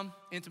comes from?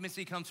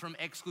 Intimacy comes from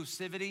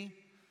exclusivity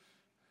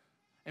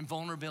and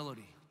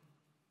vulnerability.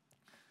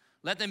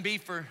 Let them be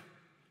for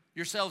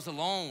yourselves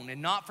alone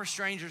and not for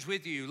strangers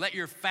with you. Let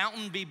your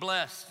fountain be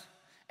blessed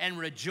and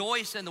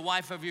rejoice in the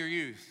wife of your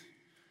youth.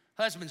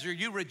 Husbands, are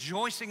you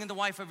rejoicing in the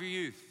wife of your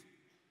youth?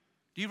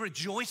 Do you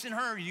rejoice in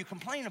her or do you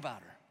complain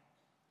about her?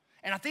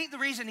 And I think the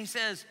reason he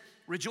says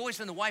rejoice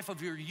in the wife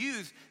of your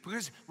youth,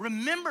 because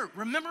remember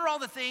all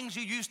the things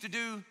you used to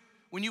do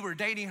when you were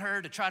dating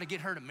her to try to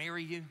get her to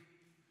marry you?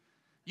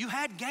 You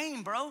had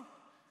game, bro.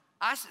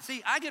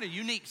 I get a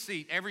unique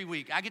seat every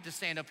week. I get to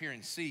stand up here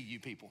and see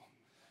you people.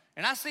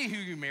 And I see who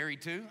you're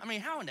married to.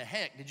 How in the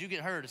heck did you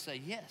get her to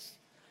say yes?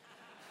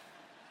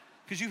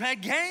 Because you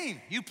had game.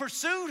 You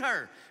pursued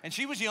her. And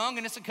she was young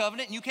and it's a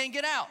covenant and you can't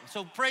get out.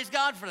 So praise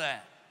God for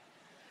that.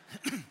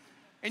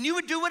 And you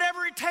would do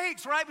whatever it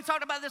takes, right? We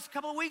talked about this a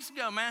couple of weeks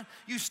ago, man.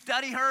 You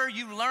study her,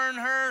 you learn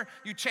her,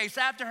 you chase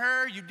after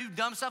her, you do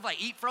dumb stuff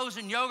like eat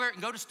frozen yogurt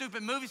and go to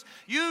stupid movies.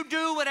 You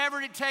do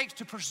whatever it takes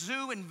to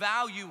pursue and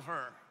value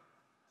her.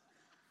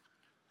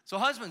 So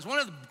husbands, one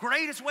of the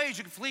greatest ways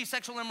you can flee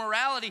sexual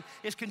immorality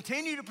is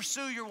continue to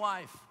pursue your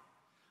wife.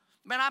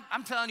 Man,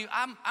 I'm telling you,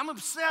 I'm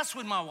obsessed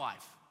with my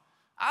wife.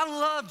 I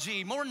love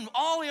G more than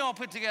all of y'all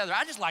put together.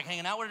 I just like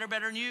hanging out with her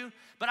better than you,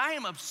 but I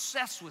am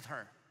obsessed with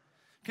her.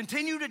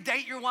 Continue to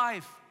date your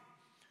wife.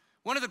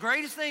 One of the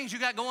greatest things you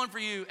got going for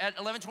you at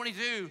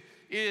 1122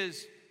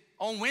 is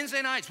on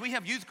Wednesday nights, we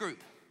have youth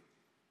group.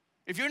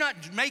 If you're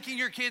not making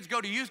your kids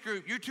go to youth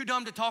group, you're too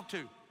dumb to talk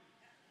to.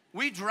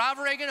 We drive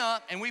Reagan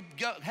up and we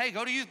go, hey,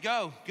 go to youth,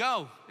 go.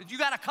 You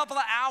got a couple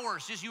of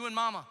hours, just you and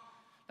mama.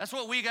 That's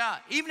what we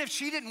got. Even if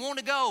she didn't want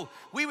to go,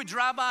 we would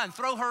drive by and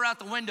throw her out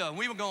the window and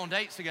we would go on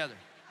dates together.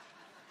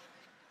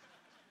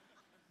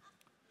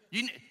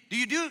 Do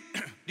you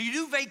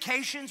do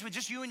vacations with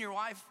just you and your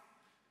wife?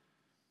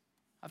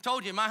 I've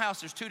told you in my house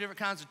there's two different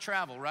kinds of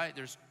travel, right?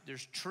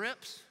 There's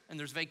trips and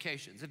there's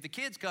vacations. If the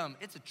kids come,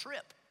 it's a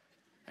trip.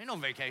 Ain't no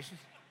vacation.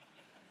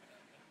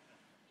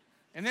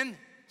 And then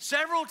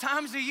several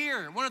times a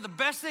year, one of the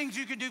best things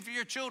you can do for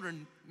your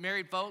children,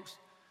 married folks,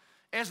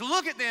 is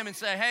look at them and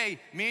say, hey,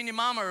 me and your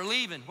mama are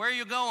leaving. Where are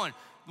you going?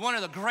 One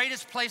of the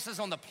greatest places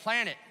on the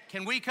planet.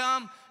 Can we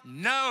come?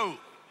 No.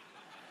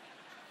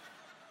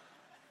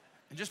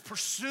 And just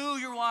pursue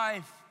your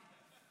wife.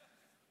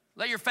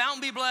 Let your fountain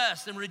be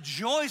blessed and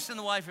rejoice in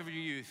the wife of your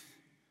youth.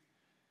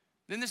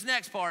 Then this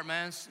next part,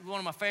 man, is one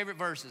of my favorite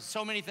verses.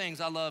 So many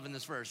things I love in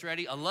this verse.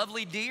 Ready? A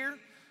lovely deer,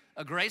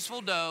 a graceful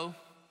doe,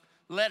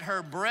 let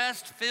her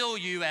breast fill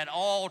you at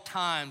all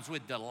times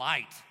with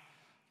delight,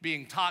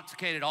 being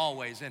intoxicated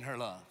always in her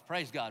love.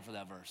 Praise God for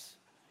that verse.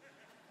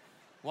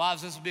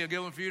 Wives, this will be a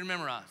good one for you to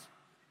memorize.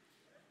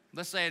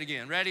 Let's say it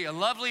again. Ready? A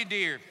lovely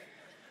deer,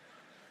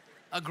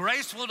 a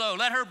graceful doe,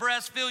 let her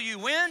breast fill you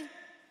when?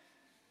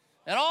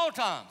 At all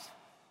times.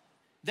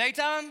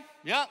 Daytime?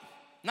 Yep.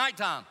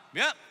 Nighttime?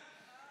 Yep.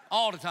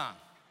 All the time.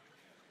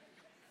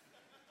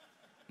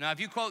 Now, if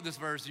you quote this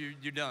verse,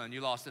 you're done.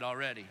 You lost it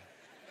already.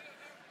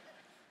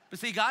 But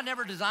see, God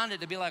never designed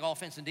it to be like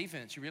offense and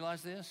defense. You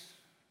realize this?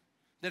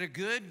 That a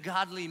good,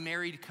 godly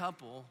married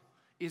couple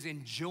is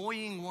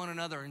enjoying one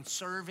another and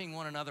serving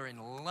one another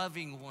and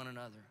loving one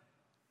another.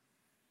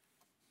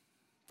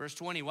 Verse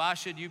 20, why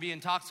should you be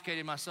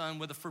intoxicated, my son,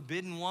 with a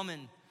forbidden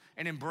woman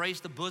and embrace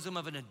the bosom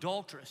of an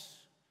adulteress.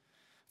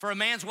 For a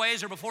man's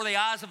ways are before the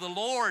eyes of the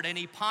Lord, and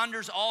he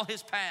ponders all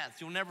his paths.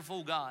 You'll never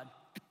fool God.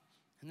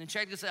 And then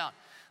check this out.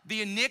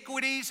 The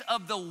iniquities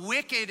of the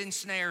wicked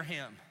ensnare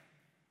him.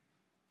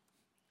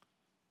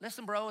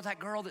 Listen, bro, that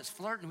girl that's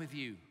flirting with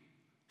you,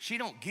 she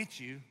don't get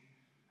you.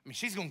 I mean,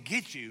 she's gonna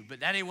get you,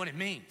 but that ain't what it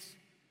means.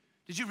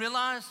 Did you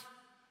realize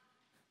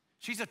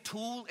she's a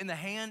tool in the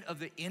hand of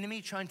the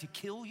enemy trying to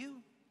kill you?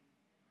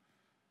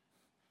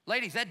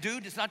 Ladies, that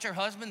dude that's not your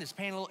husband that's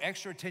paying a little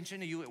extra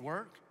attention to you at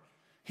work,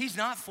 he's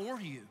not for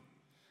you.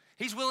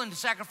 He's willing to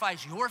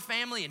sacrifice your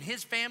family and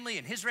his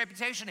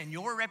reputation and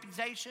your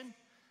reputation.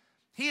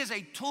 He is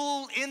a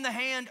tool in the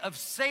hand of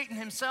Satan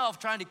himself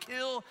trying to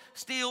kill,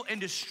 steal,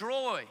 and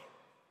destroy.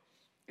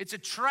 It's a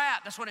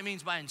trap. That's what it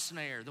means by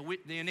ensnare.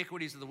 The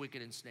iniquities of the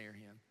wicked ensnare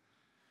him.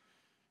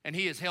 And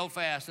he is held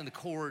fast in the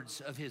cords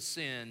of his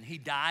sin. He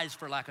dies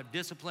for lack of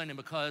discipline, and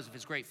because of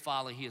his great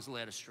folly, he is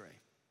led astray.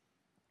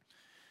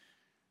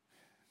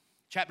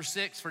 Chapter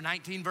 6 for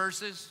 19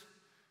 verses.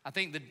 I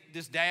think that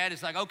this dad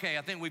is like, okay,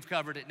 I think we've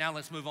covered it. Now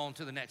let's move on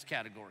to the next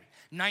category.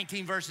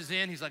 19 verses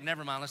in, he's like,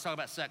 never mind, let's talk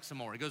about sex some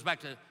more. He goes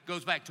back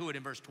to it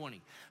in verse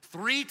 20.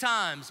 3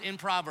 times in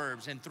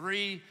Proverbs, in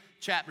 3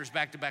 chapters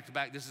back to back to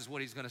back, this is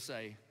what he's gonna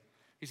say.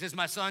 He says,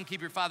 my son,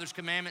 keep your father's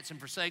commandments and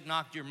forsake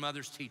not your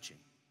mother's teaching.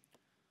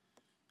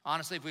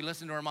 Honestly, if we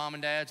listen to our mom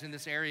and dads in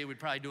this area, we'd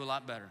probably do a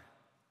lot better.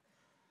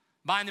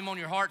 Bind them on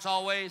your hearts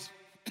always.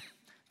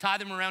 Tie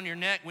them around your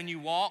neck. When you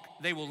walk,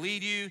 they will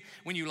lead you.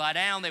 When you lie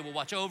down, they will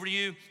watch over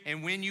you.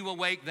 And when you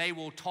awake, they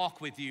will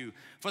talk with you.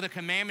 For the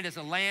commandment is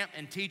a lamp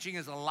and teaching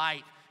is a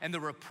light. And the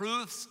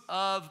reproofs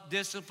of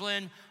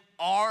discipline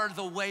are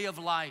the way of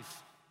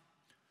life.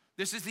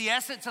 This is the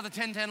essence of the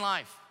 10-10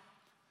 life.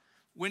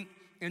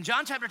 In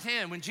John chapter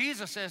 10, when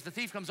Jesus says the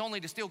thief comes only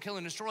to steal, kill,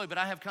 and destroy, but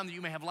I have come that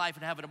you may have life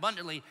and have it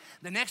abundantly,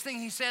 the next thing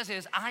he says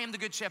is, I am the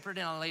good shepherd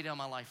and I'll lay down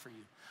my life for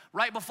you.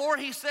 Right before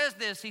he says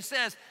this, he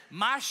says,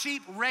 my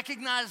sheep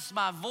recognize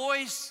my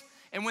voice,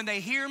 and when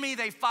they hear me,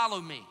 they follow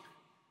me.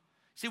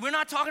 See, we're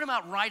not talking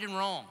about right and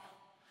wrong.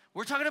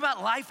 We're talking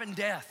about life and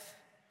death.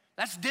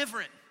 That's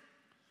different.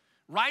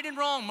 Right and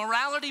wrong,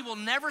 morality will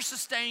never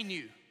sustain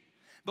you.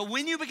 But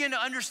when you begin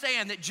to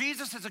understand that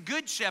Jesus is a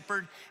good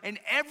shepherd, and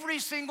every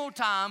single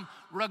time,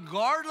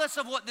 regardless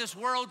of what this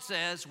world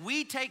says,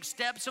 we take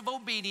steps of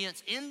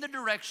obedience in the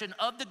direction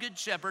of the good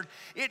shepherd,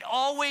 it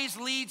always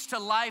leads to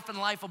life and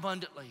life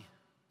abundantly.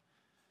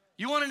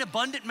 You want an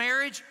abundant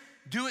marriage?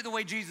 Do it the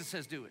way Jesus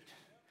says do it.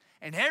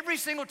 And every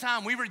single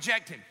time we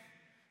reject him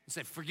and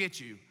say, forget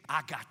you,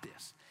 I got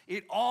this,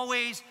 it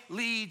always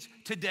leads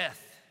to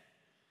death.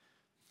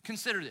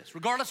 Consider this,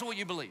 regardless of what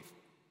you believe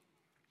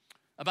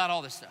about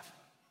all this stuff.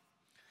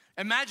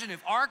 Imagine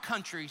if our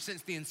country,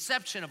 since the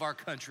inception of our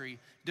country,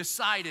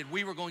 decided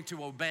we were going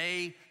to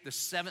obey the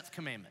 7th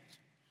commandment.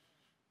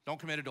 Don't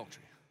commit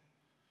adultery.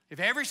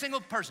 If every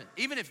single person,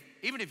 even if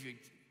you're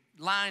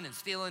lying and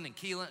stealing and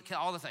killing,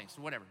 all the things,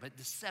 whatever, but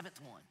the 7th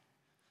one,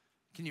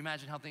 can you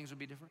imagine how things would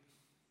be different?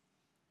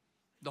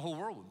 The whole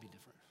world would be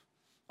different.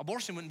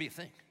 Abortion wouldn't be a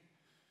thing.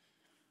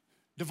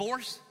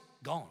 Divorce,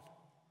 gone.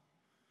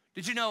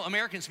 Did you know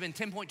Americans spend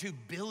 $10.2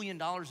 billion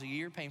a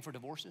year paying for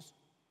divorces?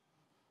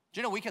 Do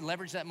you know we could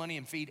leverage that money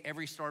and feed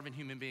every starving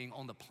human being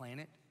on the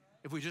planet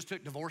if we just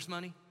took divorce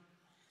money?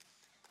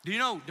 Do you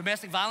know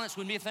domestic violence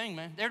wouldn't be a thing,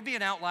 man? There'd be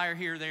an outlier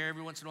here or there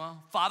every once in a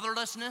while.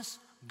 Fatherlessness,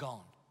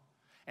 gone.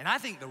 And I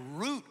think the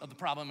root of the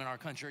problem in our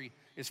country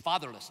is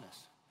fatherlessness.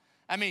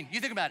 I mean, you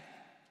think about it.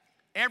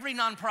 Every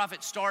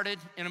nonprofit started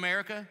in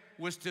America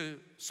was to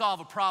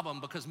solve a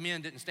problem because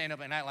men didn't stand up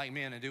and act like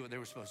men and do what they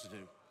were supposed to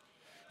do.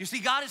 You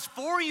see, God is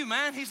for you,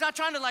 man. He's not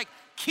trying to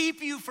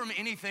keep you from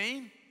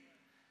anything.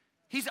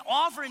 He's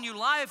offering you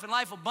life and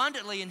life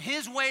abundantly, and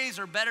his ways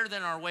are better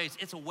than our ways.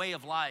 It's a way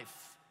of life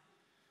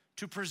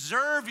to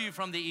preserve you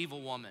from the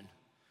evil woman,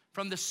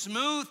 from the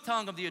smooth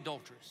tongue of the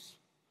adulteress.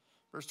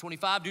 Verse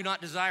 25, do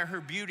not desire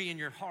her beauty in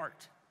your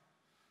heart.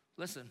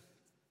 Listen,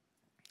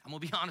 I'm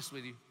gonna be honest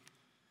with you.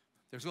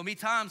 There's gonna be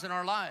times in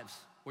our lives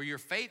where your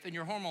faith and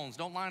your hormones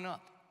don't line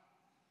up.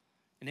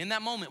 And in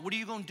that moment, what are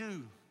you gonna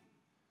do?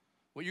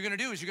 What you're gonna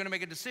do is you're gonna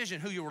make a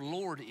decision who your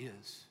Lord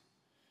is.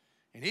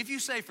 And if you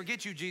say,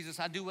 forget you, Jesus,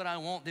 I do what I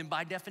want, then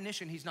by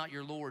definition, he's not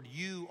your Lord.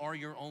 You are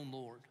your own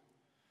Lord.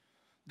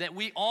 That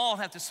we all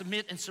have to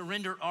submit and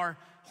surrender our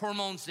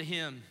hormones to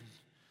him.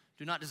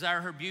 Do not desire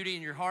her beauty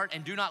in your heart,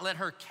 and do not let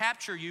her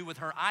capture you with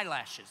her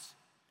eyelashes.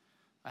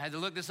 I had to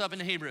look this up in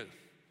the Hebrew,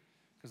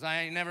 because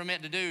I ain't never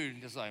met the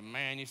dude. Just like,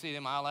 man, you see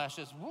them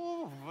eyelashes?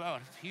 Woo, wow,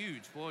 it's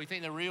huge. Boy, you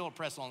think they're real or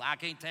press on? I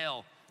can't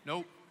tell.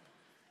 Nope.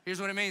 Here's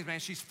what it means, man.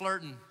 She's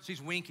flirting.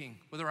 She's winking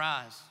with her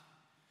eyes.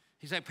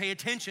 He's like, pay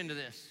attention to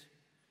this.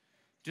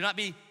 Do not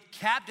be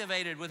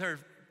captivated with her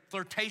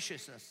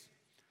flirtatiousness.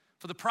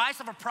 For the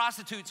price of a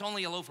prostitute's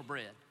only a loaf of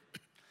bread.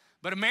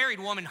 But a married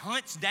woman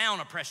hunts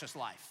down a precious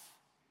life.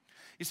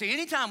 You see,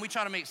 anytime we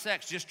try to make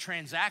sex just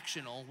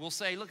transactional, we'll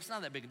say, look, it's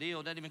not that big a deal.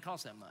 It doesn't even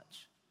cost that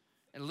much.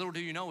 And little do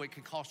you know, it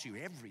can cost you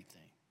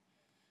everything.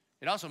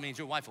 It also means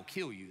your wife will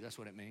kill you. That's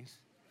what it means.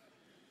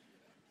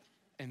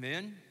 And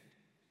then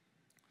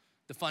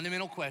the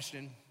fundamental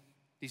question,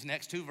 these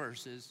next two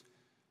verses,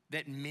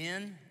 that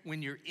men,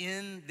 when you're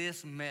in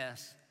this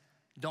mess,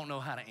 don't know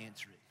how to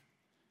answer it.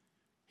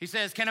 He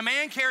says, can a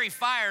man carry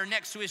fire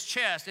next to his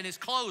chest and his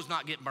clothes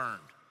not get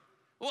burned?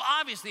 Well,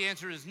 obviously the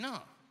answer is no.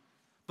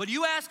 But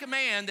you ask a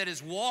man that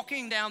is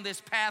walking down this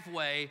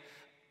pathway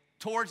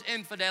towards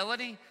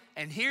infidelity,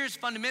 and here's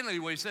fundamentally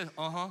what he says,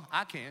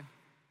 I can.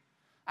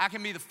 I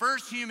can be the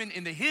first human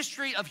in the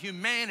history of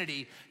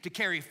humanity to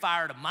carry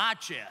fire to my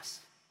chest,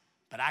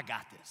 but I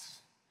got this.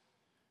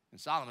 And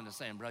Solomon is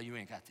saying, bro, you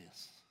ain't got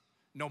this.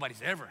 Nobody's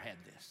ever had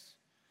this.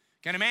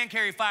 Can a man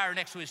carry fire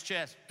next to his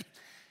chest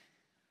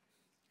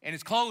and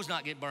his clothes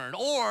not get burned?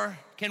 Or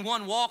can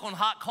one walk on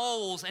hot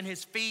coals and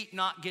his feet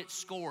not get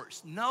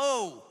scorched?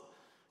 No.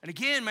 And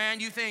again, man,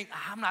 you think,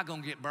 I'm not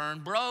gonna get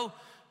burned. Bro,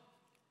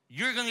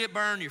 you're gonna get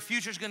burned, your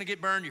future's gonna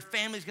get burned, your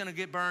family's gonna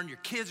get burned, your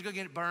kids are gonna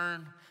get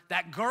burned,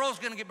 that girl's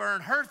gonna get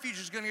burned, her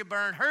future's gonna get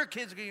burned, her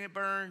kids are gonna get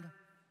burned.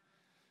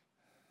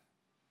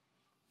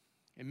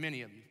 And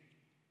many of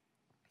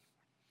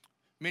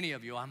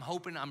you, I'm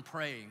hoping, I'm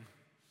praying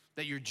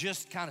that you're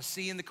just kind of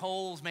seeing the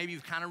coals. Maybe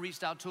you've kind of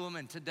reached out to them,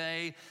 and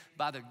today,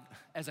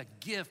 as a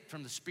gift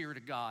from the Spirit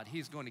of God,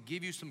 He's going to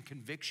give you some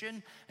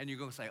conviction, and you're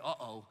going to say,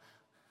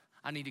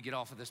 I need to get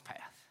off of this path.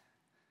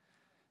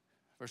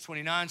 Verse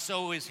 29,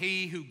 so is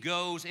he who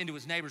goes into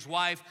his neighbor's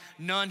wife.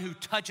 None who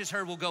touches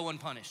her will go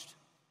unpunished.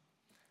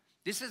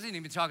 This isn't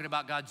even talking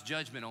about God's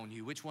judgment on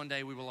you, which one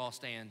day we will all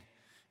stand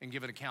and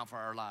give an account for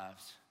our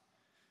lives.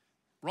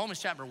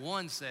 Romans chapter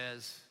 1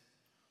 says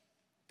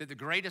that the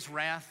greatest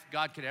wrath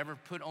God could ever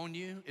put on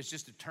you is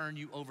just to turn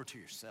you over to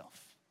yourself.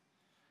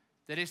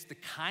 That it's the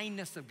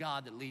kindness of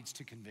God that leads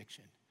to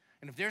conviction.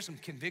 And if there's some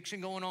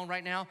conviction going on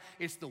right now,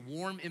 it's the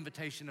warm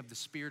invitation of the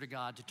Spirit of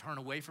God to turn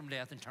away from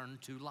death and turn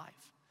to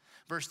life.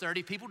 Verse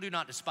 30, people do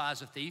not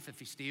despise a thief if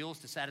he steals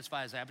to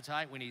satisfy his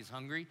appetite when he is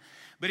hungry.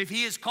 But if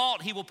he is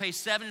caught, he will pay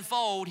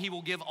sevenfold. He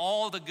will give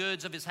all the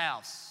goods of his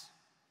house.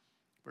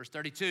 Verse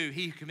 32,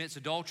 he who commits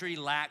adultery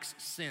lacks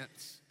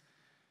sense.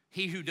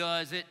 He who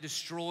does it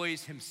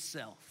destroys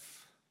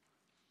himself.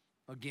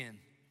 Again,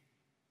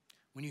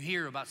 when you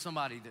hear about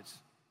somebody that's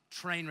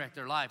train wrecked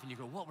their life and you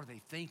go, what were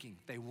they thinking?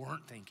 They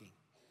weren't thinking.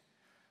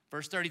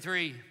 Verse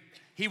 33,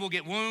 he will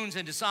get wounds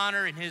and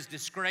dishonor, and his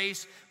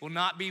disgrace will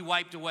not be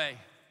wiped away.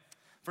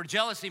 For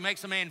jealousy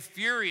makes a man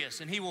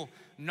furious, and he will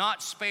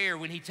not spare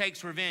when he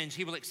takes revenge.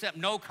 He will accept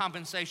no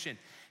compensation.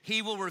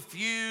 He will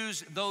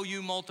refuse though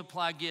you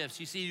multiply gifts.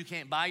 You see, you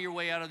can't buy your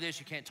way out of this.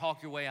 You can't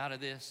talk your way out of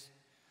this.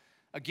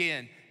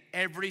 Again,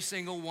 every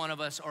single one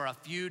of us are a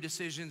few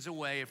decisions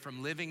away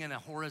from living in a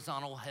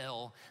horizontal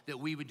hell that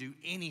we would do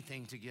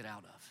anything to get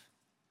out of.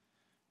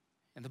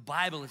 And the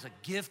Bible is a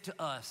gift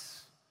to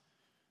us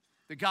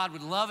that God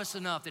would love us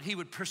enough that He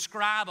would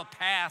prescribe a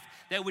path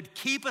that would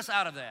keep us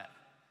out of that.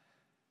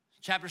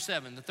 Chapter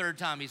 7, the third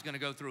time He's going to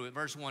go through it.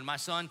 Verse 1, my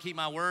son, keep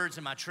my words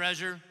and my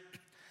treasure,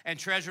 and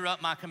treasure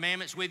up my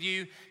commandments with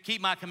you.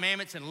 Keep my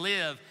commandments and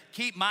live.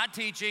 Keep my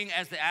teaching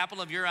as the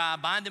apple of your eye.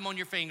 Bind them on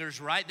your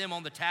fingers. Write them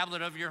on the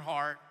tablet of your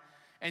heart.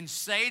 And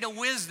say to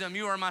wisdom,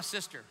 you are my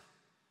sister.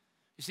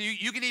 You see,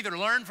 you can either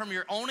learn from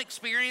your own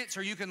experience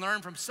or you can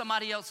learn from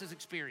somebody else's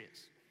experience.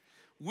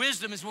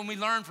 Wisdom is when we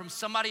learn from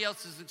somebody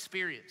else's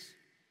experience.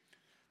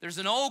 There's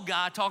an old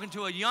guy talking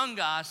to a young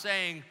guy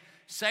saying,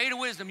 say to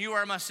wisdom, you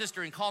are my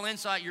sister, and call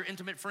insight your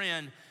intimate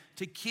friend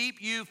to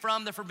keep you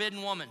from the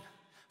forbidden woman,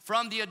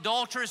 from the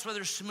adulteress with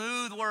her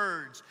smooth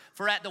words.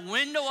 For at the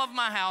window of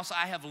my house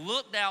I have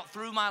looked out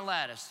through my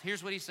lattice.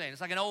 Here's what he's saying.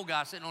 It's like an old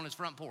guy sitting on his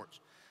front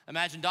porch.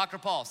 Imagine Dr.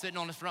 Paul sitting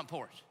on his front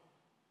porch.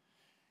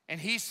 And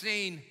he's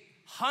seen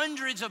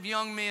hundreds of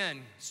young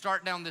men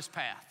start down this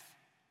path.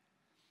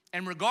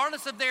 And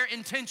regardless of their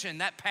intention,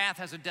 that path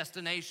has a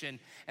destination,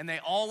 and they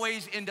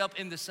always end up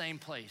in the same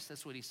place.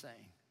 That's what he's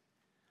saying.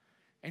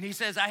 And he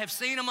says, I have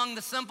seen among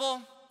the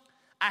simple,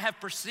 I have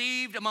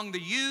perceived among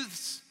the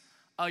youths,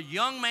 a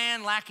young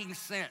man lacking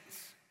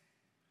sense.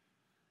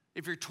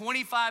 If you're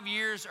 25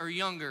 years or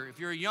younger, if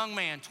you're a young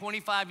man,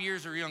 25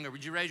 years or younger,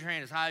 would you raise your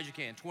hand as high as you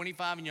can?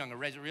 25 and younger,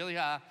 raise it really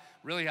high,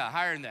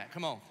 higher than that,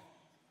 come on.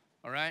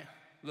 All right,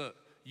 look,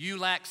 you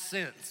lack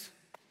sense.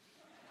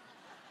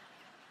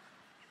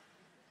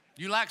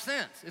 You lack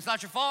sense. It's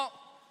not your fault.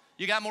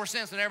 You got more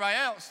sense than everybody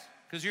else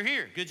because you're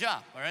here. Good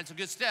job. All right, it's a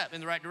good step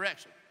in the right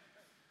direction.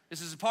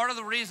 This is part of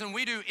the reason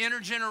we do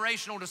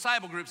intergenerational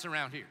disciple groups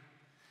around here.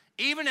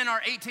 Even in our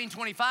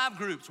 1825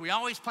 groups, we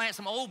always plant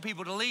some old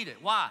people to lead it.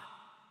 Why?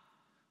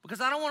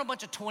 Because I don't want a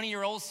bunch of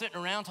 20-year-olds sitting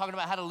around talking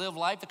about how to live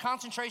life. The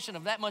concentration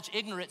of that much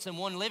ignorance in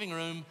one living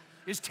room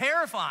is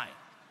terrifying.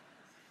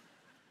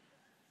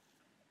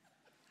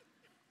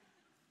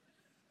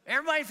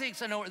 Everybody thinks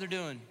they know what they're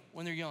doing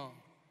when they're young.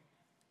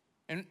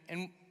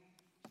 And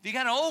you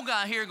got an old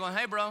guy here going,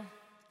 hey, bro,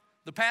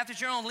 the path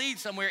that you're on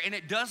leads somewhere, and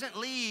it doesn't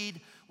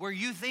lead where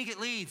you think it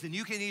leads. And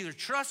you can either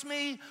trust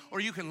me or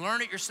you can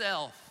learn it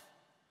yourself.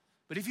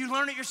 But if you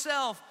learn it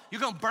yourself,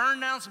 you're going to burn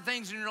down some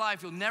things in your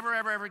life you'll never,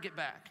 ever, ever get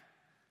back.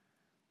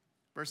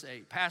 Verse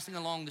 8, passing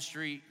along the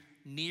street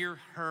near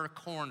her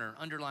corner,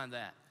 underline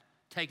that,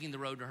 taking the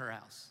road to her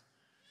house.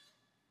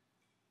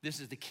 This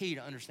is the key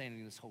to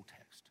understanding this whole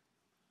text.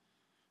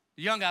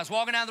 The young guy's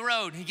walking down the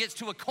road, and he gets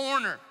to a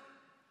corner.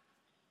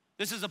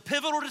 This is a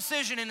pivotal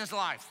decision in his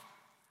life.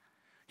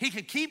 He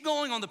could keep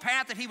going on the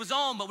path that he was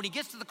on, but when he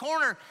gets to the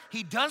corner,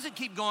 he doesn't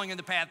keep going in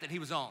the path that he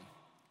was on.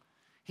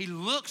 He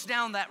looks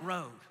down that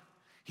road.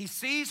 He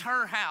sees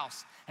her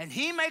house, and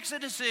he makes a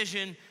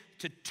decision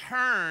to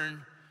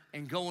turn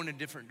and go in a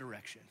different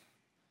direction.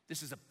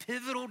 This is a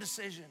pivotal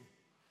decision.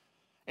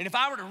 And if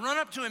I were to run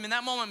up to him in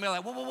that moment and be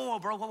like, whoa,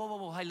 bro,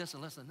 whoa, hey,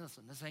 listen,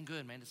 this ain't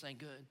good, man, this ain't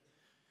good.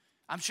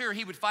 I'm sure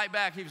he would fight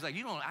back. He was like,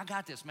 I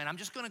got this, man. I'm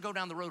just gonna go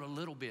down the road a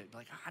little bit.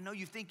 Like, I know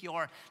you think you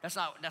are. That's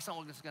not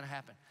what's gonna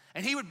happen.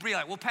 And he would be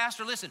like, well,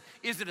 Pastor, listen,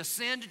 is it a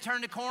sin to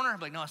turn the corner?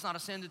 I'm like, no, it's not a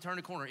sin to turn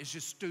the corner. It's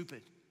just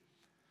stupid.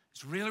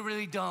 It's really,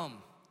 really dumb.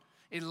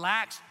 It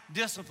lacks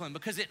discipline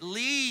because it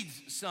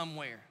leads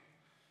somewhere.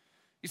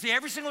 You see,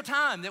 every single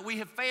time that we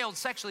have failed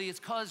sexually, it's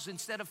because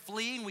instead of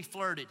fleeing, we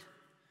flirted.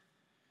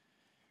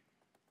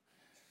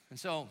 And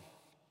so,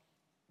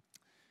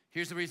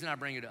 here's the reason I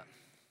bring it up.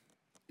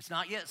 It's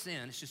not yet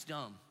sin, it's just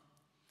dumb.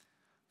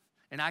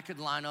 And I could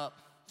line up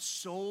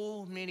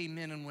so many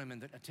men and women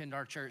that attend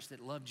our church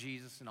that love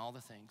Jesus and all the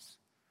things.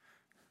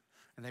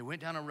 And they went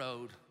down a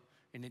road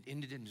and it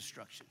ended in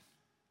destruction.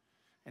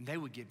 And they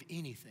would give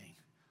anything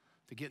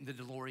to get in the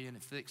DeLorean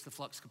and fix the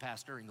flux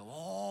capacitor and go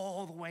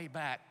all the way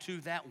back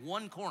to that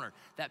one corner,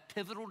 that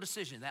pivotal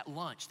decision, that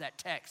lunch, that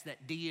text,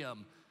 that DM,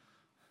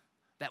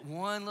 that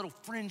one little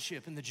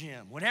friendship in the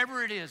gym,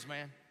 whatever it is,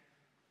 man.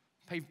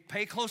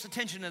 Pay close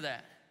attention to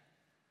that.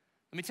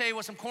 Let me tell you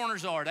what some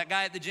corners are. That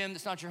guy at the gym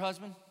that's not your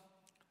husband,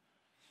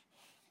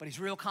 but he's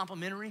real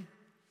complimentary.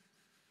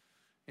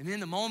 And then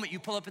the moment you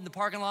pull up in the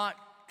parking lot,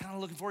 kind of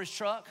looking for his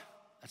truck,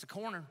 that's a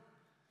corner.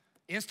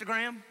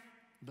 Instagram,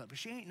 but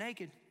she ain't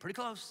naked, pretty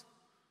close.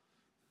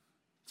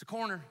 It's a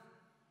corner.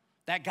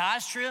 That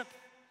guy's trip,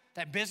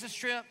 that business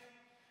trip,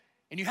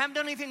 and you haven't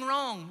done anything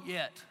wrong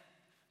yet,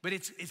 but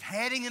it's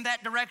heading in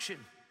that direction.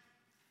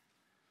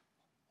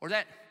 Or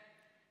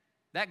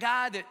that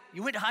guy that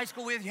you went to high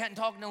school with, you hadn't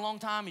talked in a long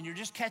time, and you're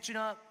just catching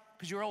up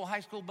because you're old high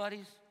school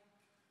buddies.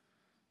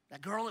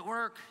 That girl at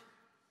work.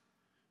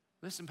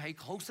 Listen, pay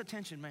close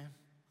attention, man.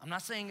 I'm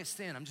not saying it's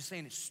sin. I'm just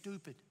saying it's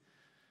stupid.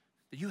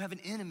 That you have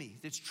an enemy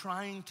that's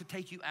trying to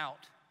take you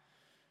out.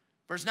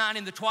 Verse 9,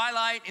 in the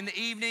twilight, in the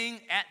evening,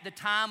 at the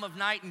time of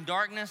night and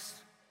darkness.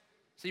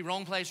 See,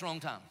 wrong place, wrong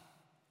time.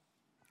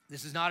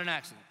 This is not an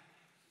accident.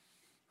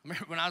 I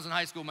remember when I was in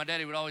high school, my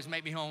daddy would always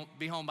make me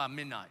be home by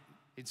midnight.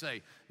 He'd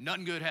say,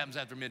 nothing good happens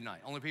after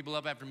midnight. Only people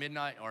up after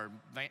midnight are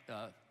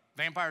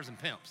vampires and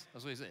pimps.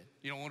 That's what he said.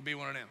 You don't want to be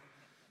one of them.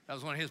 That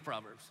was one of his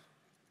proverbs.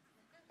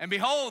 And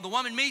behold, the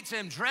woman meets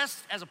him dressed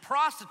as a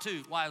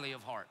prostitute, wily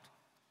of heart.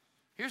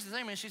 Here's the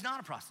thing, man, she's not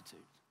a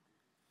prostitute.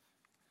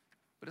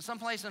 But at some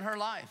place in her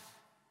life,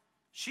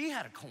 she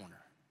had a corner.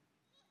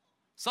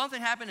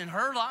 Something happened in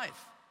her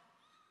life.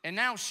 And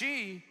now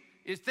she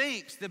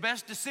thinks the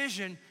best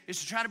decision is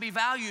to try to be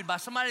valued by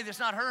somebody that's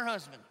not her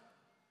husband.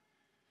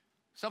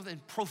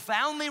 Something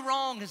profoundly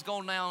wrong has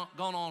gone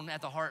on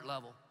at the heart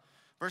level.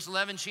 Verse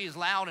 11, she is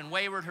loud and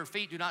wayward. Her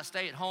feet do not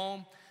stay at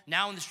home.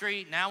 Now in the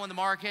street, now in the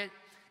market.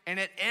 And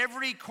at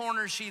every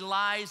corner she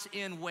lies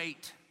in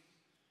wait.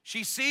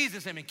 She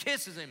seizes him and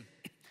kisses him.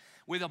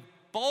 With a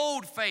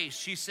bold face,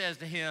 she says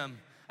to him,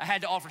 I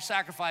had to offer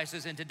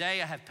sacrifices, and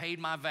today I have paid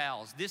my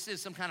vows. This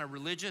is some kind of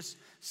religious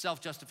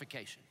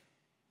self-justification.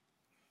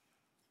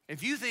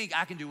 If you think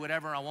I can do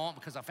whatever I want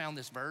because I found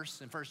this verse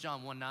in 1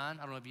 John 1:9, I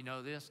don't know if you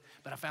know this,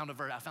 but I found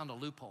a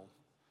loophole.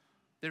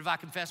 That if I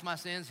confess my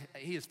sins,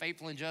 he is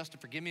faithful and just to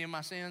forgive me of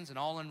my sins and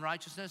all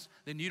unrighteousness,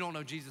 then you don't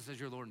know Jesus as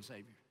your Lord and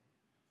Savior.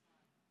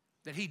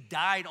 That he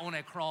died on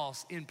a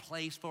cross in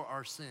place for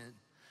our sin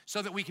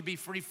so that we could be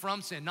free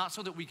from sin, not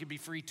so that we could be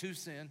free to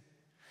sin.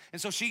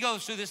 And so she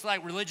goes through this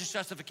like religious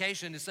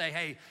justification to say,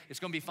 hey, it's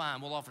gonna be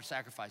fine. We'll offer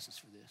sacrifices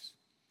for this.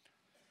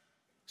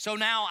 So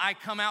now I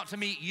come out to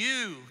meet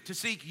you, to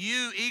seek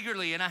you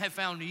eagerly, and I have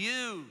found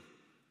you.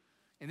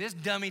 And this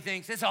dummy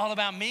thinks it's all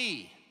about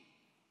me.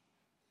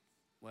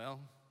 Well,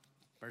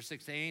 verse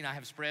 16, I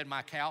have spread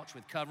my couch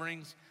with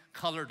coverings,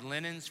 colored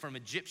linens from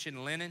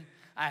Egyptian linen.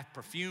 I have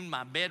perfumed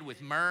my bed with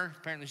myrrh.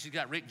 Apparently she's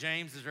got Rick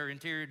James as her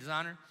interior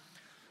designer.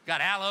 Got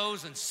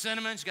aloes and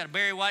cinnamon. She's got a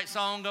Barry White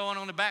song going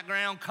on in the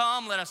background.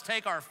 Come, let us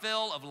take our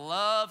fill of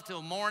love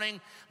till morning.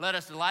 Let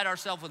us delight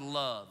ourselves with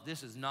love.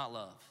 This is not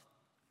love.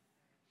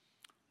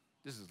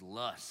 This is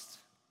lust.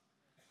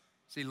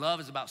 See, love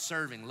is about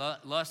serving.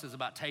 Lust is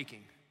about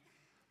taking.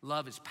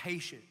 Love is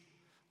patient.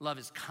 Love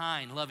is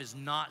kind. Love is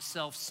not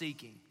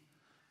self-seeking.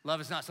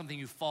 Love is not something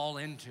you fall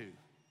into.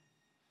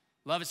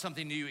 Love is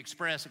something that you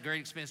express at great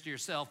expense to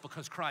yourself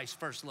because Christ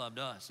first loved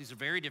us. These are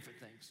very different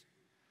things.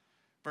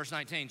 Verse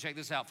 19, check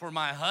this out. For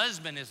my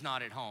husband is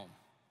not at home.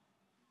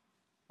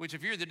 Which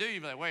if you're the dude,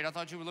 you'd be like, wait, I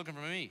thought you were looking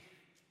for me.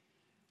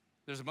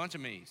 There's a bunch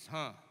of me's,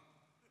 huh?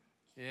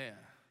 Yeah.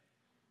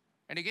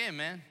 And again,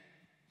 man,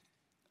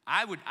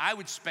 I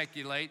would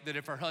speculate that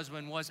if her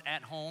husband was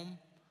at home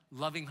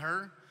loving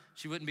her,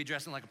 she wouldn't be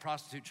dressing like a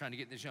prostitute trying to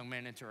get this young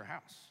man into her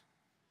house.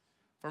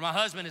 For my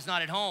husband is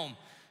not at home.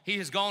 He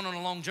has gone on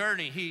a long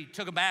journey. He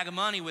took a bag of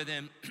money with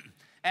him.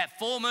 At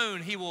full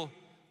moon, he will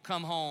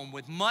come home.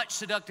 With much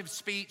seductive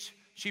speech,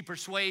 she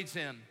persuades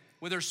him.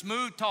 With her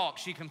smooth talk,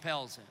 she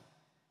compels him.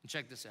 And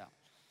check this out.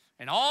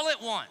 And all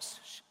at once,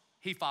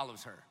 he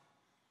follows her.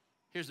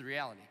 Here's the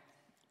reality.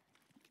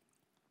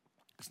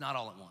 It's not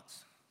all at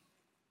once.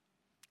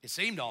 It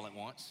seemed all at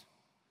once.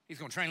 He's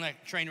going to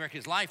train wreck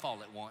his life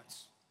all at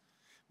once.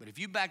 But if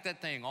you back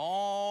that thing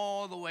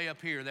all the way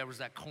up here, there was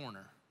that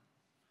corner.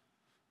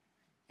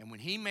 And when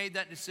he made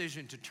that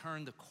decision to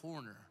turn the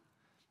corner,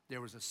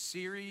 there was a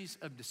series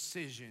of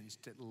decisions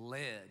that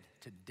led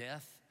to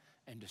death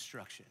and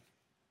destruction.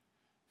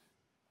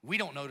 We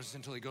don't notice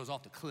until he goes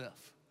off the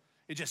cliff.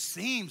 It just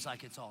seems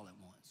like it's all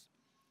at once.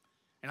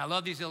 And I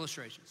love these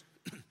illustrations.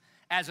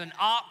 As an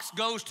ox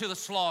goes to the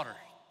slaughter.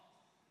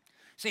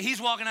 See,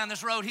 he's walking down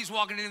this road, he's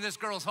walking into this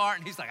girl's heart,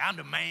 and he's like, I'm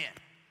the man.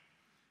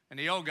 And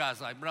the old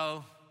guy's like,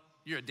 bro,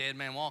 you're a dead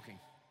man walking.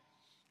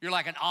 You're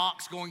like an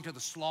ox going to the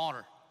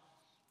slaughter.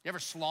 You ever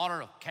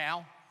slaughter a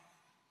cow?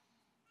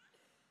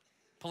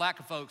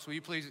 Palatka folks, will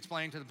you please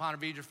explain to the Ponte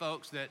Vedra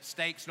folks that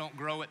steaks don't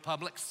grow at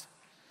Publix?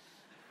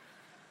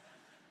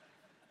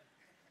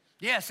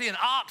 Yeah, see, an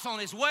ox on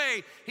his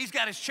way, he's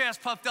got his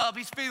chest puffed up.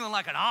 He's feeling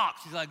like an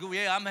ox. He's like, oh,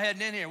 yeah, I'm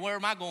heading in here. Where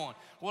am I going?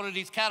 What are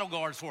these cattle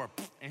guards for?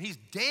 And he's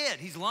dead.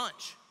 He's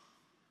lunch.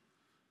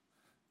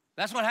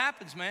 That's what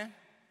happens, man.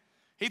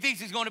 He thinks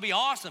he's going to be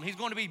awesome. He's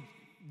going to be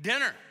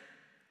dinner.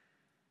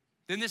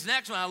 Then this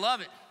next one, I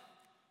love it.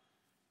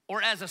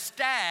 Or as a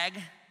stag,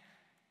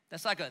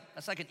 that's like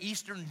an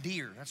eastern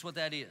deer. That's what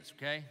that is,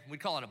 okay? We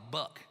call it a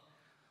buck.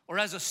 Or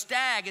as a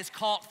stag is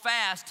caught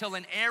fast till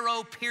an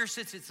arrow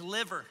pierces its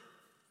liver.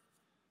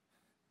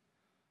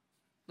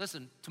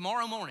 Listen,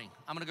 tomorrow morning,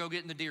 I'm gonna go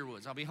get in the deer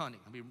woods. I'll be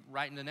hunting. I'll be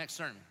writing the next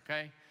sermon,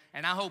 okay?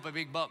 And I hope a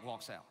big buck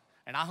walks out.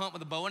 And I hunt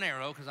with a bow and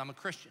arrow because I'm a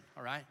Christian,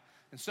 all right?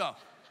 And so,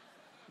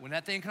 when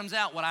that thing comes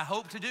out, what I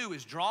hope to do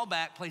is draw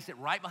back, place it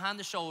right behind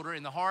the shoulder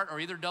in the heart or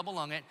either double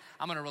lung it.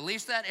 I'm gonna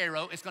release that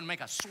arrow. It's gonna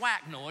make a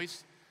swack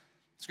noise.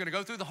 It's gonna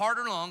go through the heart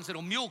or lungs.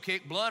 It'll mule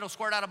kick. Blood will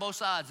squirt out of both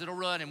sides. It'll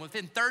run. And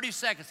within 30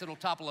 seconds, it'll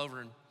topple over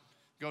and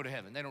go to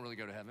heaven. They don't really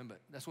go to heaven, but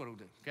that's what it'll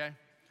do, okay?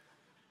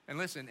 And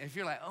listen, if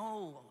you're like,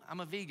 oh, I'm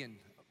a vegan.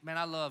 Man,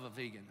 I love a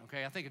vegan,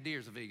 okay? I think a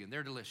deer's a vegan.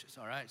 They're delicious,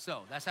 all right?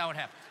 So that's how it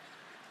happens.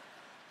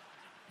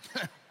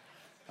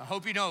 I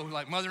hope you know,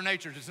 like Mother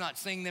Nature does not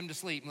sing them to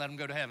sleep and let them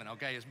go to heaven,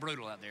 okay? It's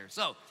brutal out there.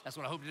 So that's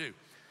what I hope to do.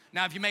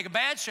 Now, if you make a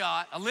bad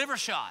shot, a liver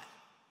shot,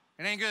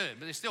 it ain't good,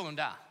 but they're still gonna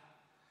die.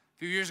 A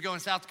few years ago in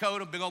South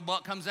Dakota, a big old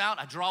buck comes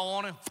out. I draw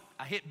on him.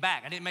 I hit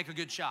back. I didn't make a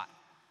good shot.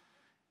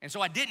 And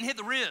so I didn't hit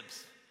the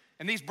ribs.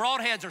 And these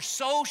broadheads are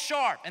so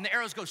sharp and the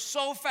arrows go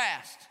so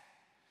fast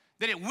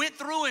that it went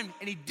through him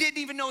and he didn't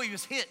even know he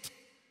was hit.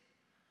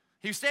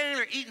 He was standing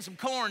there eating some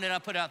corn that I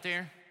put out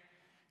there,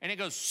 and it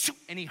goes, shoop,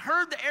 and he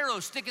heard the arrow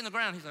stick in the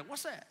ground. He's like,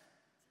 what's that?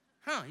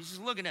 He's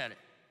just looking at it.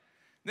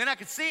 Then I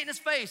could see it in his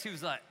face. He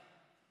was like,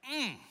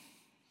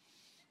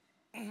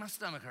 my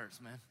stomach hurts,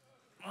 man.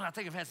 I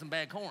think I've had some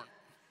bad corn.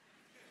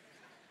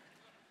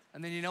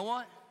 And then you know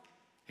what?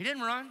 He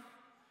didn't run.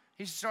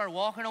 He just started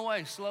walking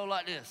away slow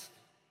like this.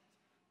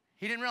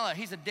 He didn't realize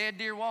he's a dead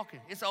deer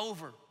walking. It's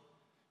over.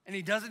 And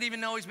he doesn't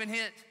even know he's been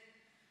hit.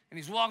 And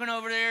he's walking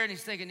over there and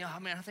he's thinking, oh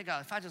man, I think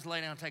if I just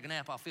lay down and take a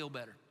nap, I'll feel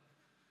better.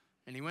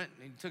 And he went,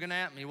 he took a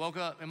nap and he woke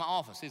up in my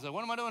office. He's like,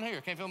 what am I doing here?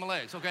 Can't feel my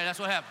legs. Okay, that's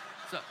what happened.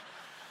 So,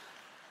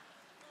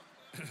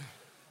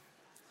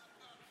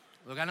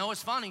 look, I know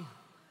it's funny,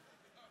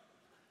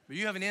 but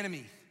you have an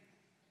enemy.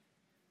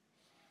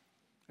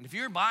 And if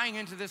you're buying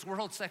into this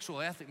world sexual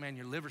ethic, man,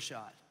 you're liver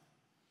shot.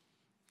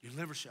 You're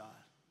liver shot.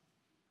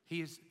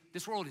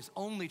 This world is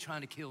only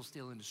trying to kill,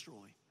 steal, and destroy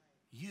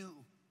you.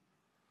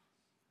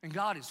 And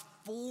God is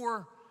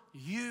for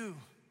you.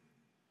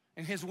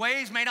 And his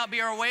ways may not be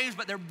our ways,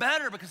 but they're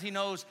better because he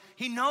knows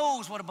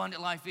what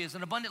abundant life is.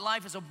 And abundant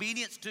life is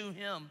obedience to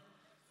him.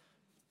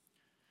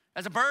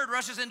 As a bird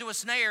rushes into a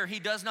snare, he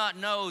does not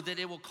know that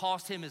it will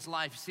cost him his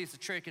life. You see, it's a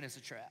trick and it's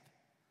a trap.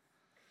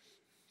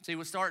 See,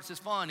 what starts as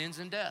fun ends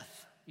in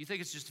death. You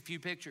think it's just a few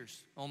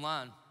pictures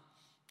online.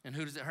 And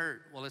who does it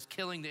hurt? Well, it's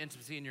killing the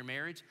intimacy in your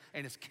marriage,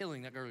 and it's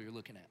killing that girl you're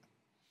looking at.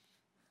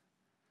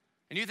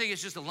 And you think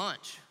it's just a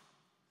lunch,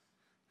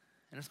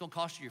 and it's gonna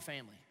cost you your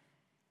family.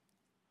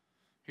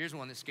 Here's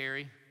one that's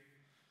scary.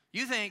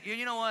 You think,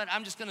 you know what,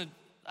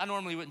 I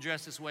normally wouldn't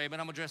dress this way, but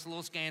I'm gonna dress a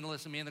little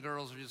scandalous, and me and the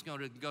girls are just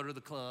gonna go to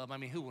the club. I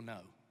mean, who will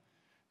know?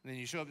 And then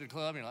you show up to the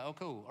club, and you're like, oh,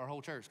 cool, our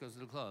whole church goes to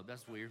the club.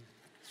 That's weird,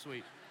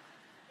 sweet.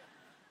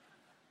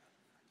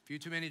 A few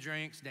too many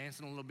drinks,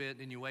 dancing a little bit,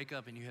 then you wake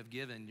up and you have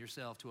given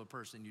yourself to a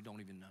person you don't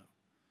even know.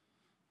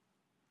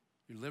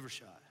 Your liver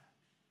shot.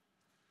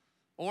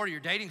 Or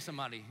you're dating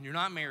somebody and you're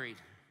not married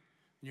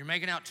and you're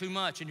making out too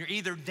much and you're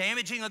either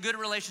damaging a good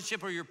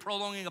relationship or you're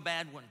prolonging a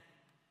bad one.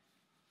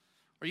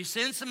 Or you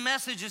send some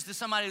messages to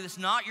somebody that's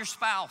not your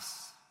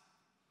spouse.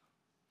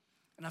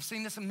 And I've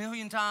seen this a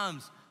million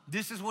times.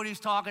 This is what he's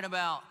talking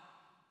about.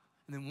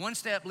 And then one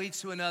step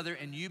leads to another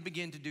and you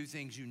begin to do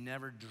things you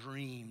never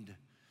dreamed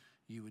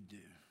you would do.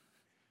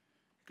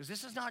 Because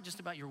this is not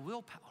just about your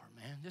willpower,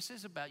 man. This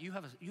is about you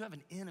have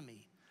an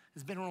enemy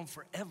that's been around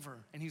forever,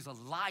 and he's a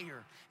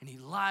liar, and he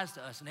lies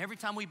to us. And every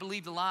time we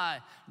believe the lie,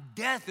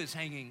 death is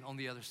hanging on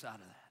the other side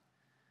of that.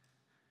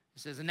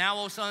 It says, and now,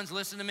 O sons,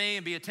 listen to me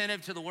and be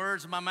attentive to the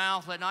words of my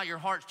mouth. Let not your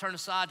hearts turn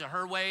aside to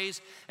her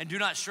ways, and do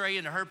not stray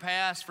into her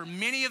paths. For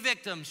many a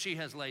victim she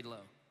has laid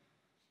low,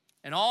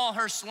 and all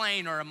her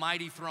slain are a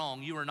mighty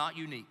throng. You are not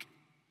unique.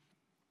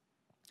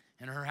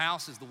 And her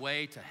house is the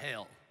way to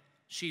hell,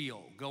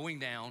 Sheol, going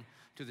down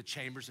to the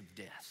chambers of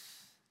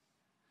death.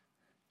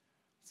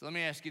 So let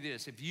me ask you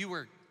this. If you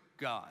were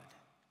God,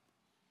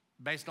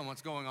 based on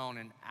what's going on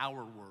in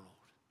our world,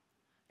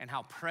 and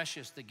how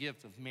precious the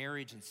gift of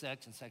marriage and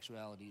sex and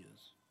sexuality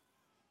is,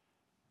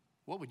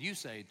 what would you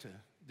say to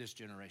this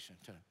generation,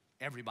 to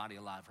everybody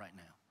alive right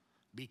now?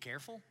 Be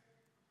careful?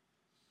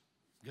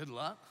 Good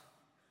luck?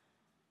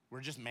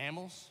 We're just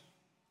mammals?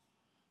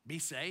 Be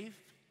saved?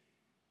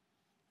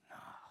 No.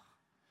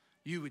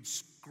 You would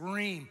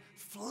scream,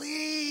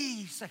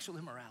 flee sexual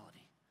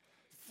immorality.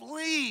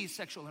 Flee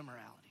sexual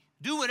immorality.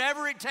 Do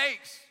whatever it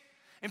takes.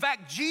 In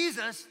fact,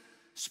 Jesus,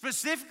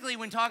 specifically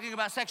when talking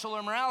about sexual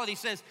immorality,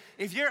 says,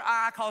 if your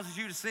eye causes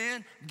you to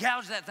sin,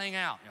 gouge that thing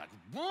out. You're like,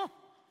 what?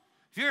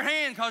 If your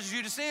hand causes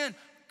you to sin,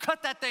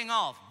 cut that thing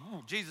off.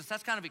 Ooh, Jesus,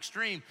 that's kind of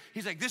extreme.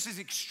 He's like, this is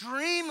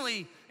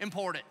extremely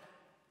important.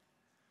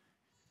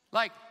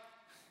 Like,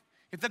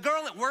 if the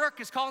girl at work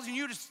is causing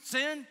you to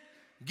sin,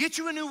 get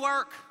you a new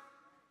work.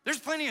 There's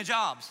plenty of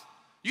jobs.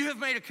 You have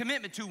made a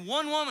commitment to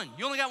one woman.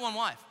 You only got one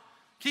wife.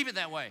 Keep it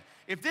that way.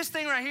 If this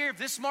thing right here, if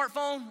this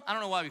smartphone, I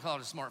don't know why we call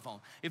it a smartphone.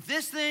 If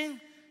this thing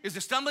is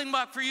a stumbling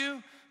block for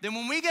you, then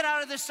when we get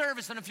out of this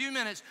service in a few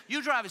minutes,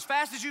 you drive as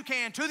fast as you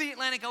can to the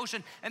Atlantic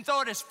Ocean and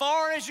throw it as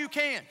far as you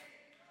can.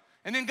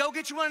 And then go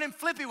get you one of them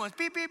flippy ones.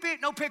 Beep, beep,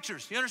 beep, no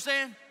pictures. You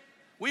understand?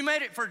 We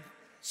made it for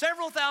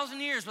several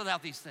thousand years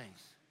without these things.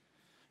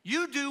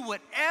 You do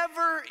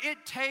whatever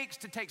it takes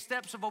to take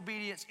steps of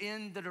obedience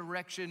in the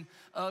direction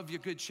of your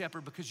good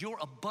shepherd, because your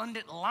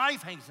abundant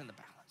life hangs in the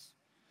balance.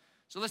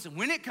 So listen,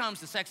 when it comes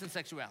to sex and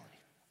sexuality,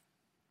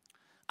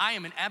 I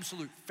am an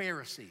absolute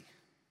Pharisee.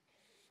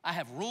 I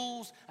have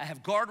rules, I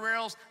have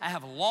guardrails, I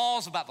have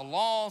laws about the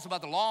laws,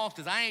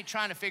 because I ain't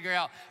trying to figure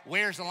out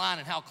where's the line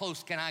and how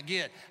close can I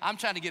get. I'm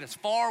trying to get as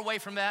far away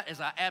from that as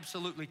I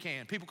absolutely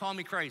can. People call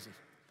me crazy.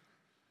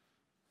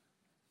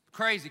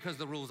 Crazy because of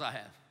the rules I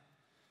have.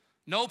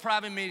 No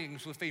private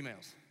meetings with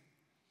females.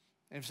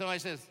 And if somebody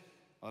says,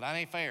 well, that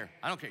ain't fair,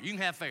 I don't care. You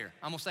can have fair.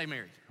 I'm gonna stay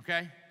married,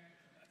 okay?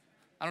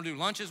 I don't do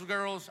lunches with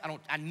girls.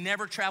 I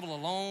never travel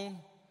alone.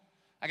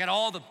 I got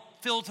all the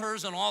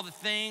filters and all the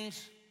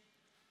things.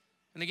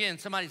 And again,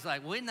 somebody's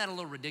like, well, isn't that a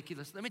little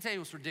ridiculous? Let me tell you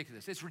what's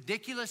ridiculous. It's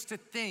ridiculous to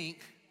think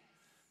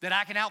that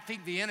I can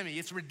outthink the enemy.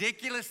 It's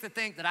ridiculous to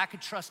think that I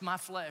could trust my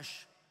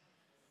flesh.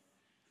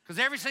 Because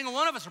every single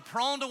one of us are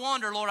prone to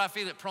wander. Lord, I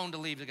feel it, prone to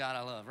leave the God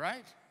I love,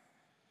 right?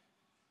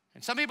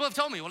 And some people have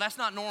told me, well, that's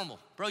not normal.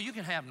 Bro, you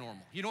can have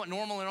normal. You know what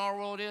normal in our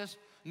world is?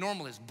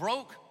 Normal is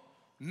broke,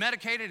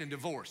 medicated, and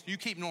divorced. You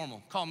keep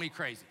normal. Call me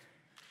crazy.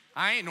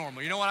 I ain't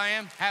normal. You know what I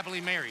am? Happily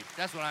married.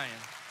 That's what I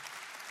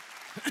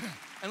am.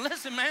 And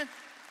listen, man,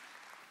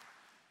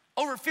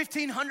 over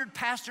 1,500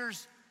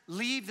 pastors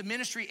leave the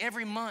ministry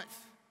every month.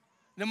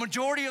 The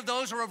majority of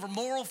those are over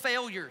moral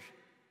failure.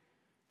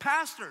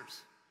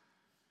 Pastors.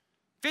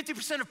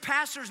 50% of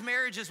pastors'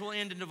 marriages will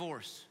end in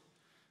divorce.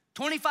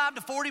 25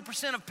 to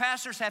 40% of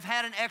pastors have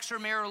had an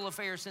extramarital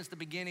affair since the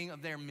beginning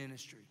of their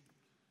ministry.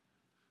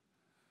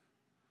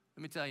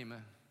 Let me tell you,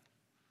 man,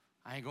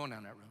 I ain't going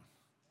down that road.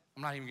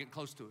 I'm not even getting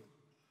close to it.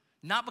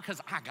 Not because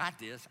I got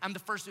this. I'm the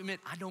first to admit,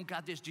 I don't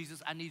got this,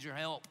 Jesus. I need your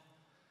help.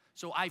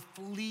 So I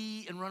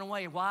flee and run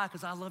away. Why?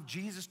 Because I love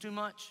Jesus too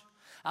much.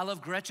 I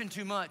love Gretchen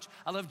too much.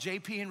 I love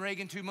JP and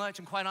Reagan too much.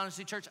 And quite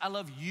honestly, church, I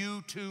love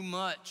you too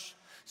much.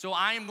 So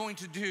I am going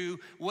to do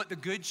what the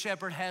Good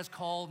Shepherd has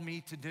called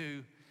me to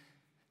do.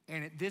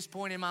 And at this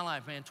point in my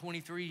life, man,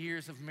 23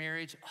 years of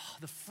marriage,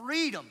 the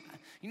freedom.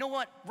 You know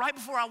what? Right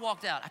before I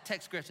walked out, I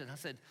texted Gretchen. I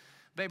said,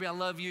 baby, I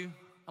love you.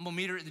 I'm going to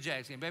meet her at the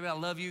Jags game. Baby, I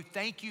love you.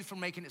 Thank you for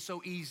making it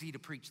so easy to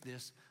preach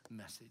this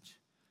message.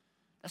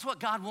 That's what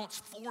God wants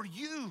for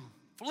you.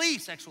 Flee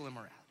sexual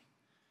immorality.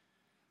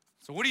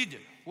 So what do you do?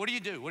 What do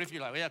you do? What if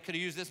you're like, well, I could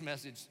have used this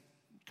message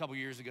a couple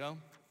years ago.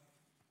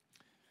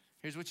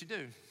 Here's what you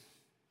do.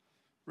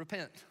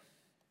 Repent.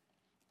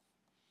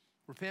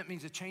 Repent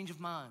means a change of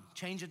mind,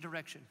 change of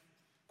direction.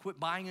 Quit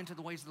buying into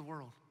the ways of the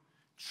world.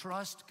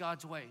 Trust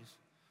God's ways.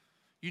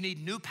 You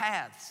need new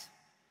paths.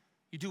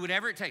 You do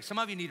whatever it takes. Some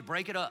of you need to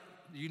break it up.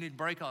 You need to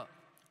break up.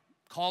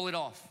 Call it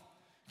off.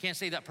 Can't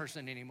see that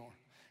person anymore.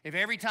 If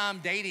every time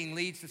dating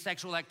leads to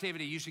sexual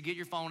activity, you should get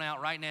your phone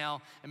out right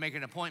now and make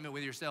an appointment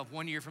with yourself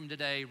 1 year from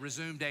today,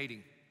 resume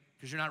dating,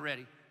 because you're not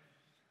ready.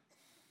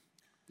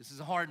 This is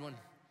a hard one.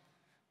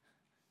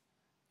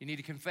 You need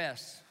to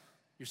confess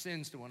your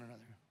sins to one another.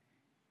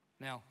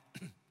 Now,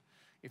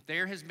 if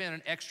there has been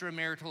an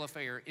extramarital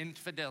affair,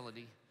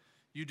 infidelity,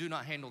 you do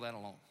not handle that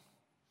alone.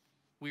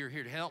 We are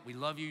here to help. We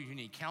love you. You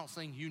need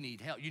counseling. You need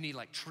help. You need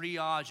like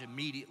triage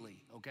immediately,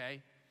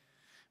 okay?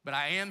 But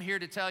I am here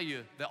to tell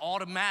you the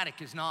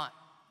automatic is not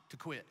to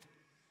quit.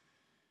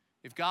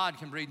 If God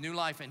can breathe new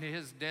life into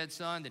his dead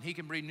son, then he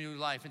can breathe new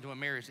life into a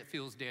marriage that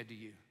feels dead to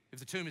you. If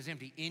the tomb is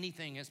empty,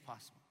 anything is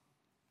possible.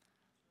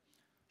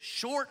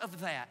 Short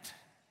of that,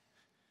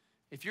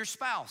 if your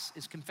spouse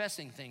is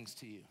confessing things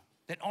to you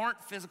that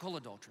aren't physical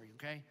adultery,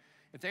 okay?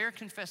 If they are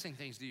confessing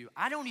things to you,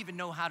 I don't even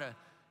know how to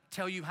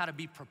tell you how to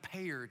be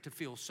prepared to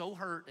feel so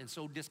hurt and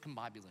so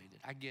discombobulated.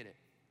 I get it.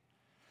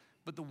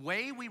 But the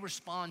way we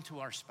respond to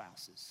our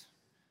spouses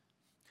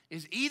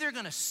is either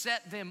gonna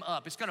set them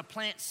up, it's gonna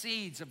plant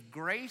seeds of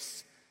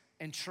grace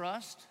and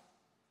trust,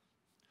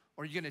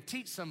 or you're gonna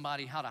teach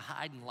somebody how to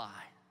hide and lie.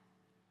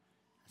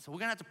 So we're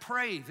gonna have to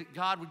pray that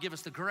God would give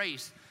us the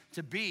grace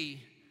to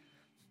be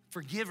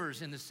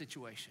forgivers in this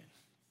situation.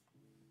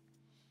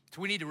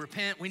 So we need to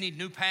repent, we need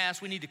new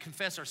paths, we need to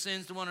confess our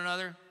sins to one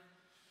another.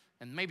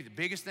 And maybe the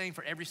biggest thing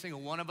for every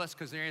single one of us,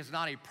 because there is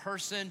not a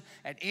person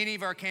at any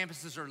of our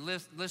campuses or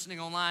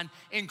listening online,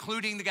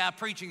 including the guy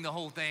preaching the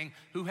whole thing,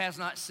 who has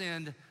not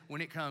sinned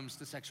when it comes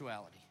to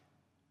sexuality.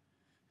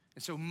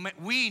 And so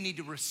we need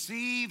to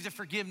receive the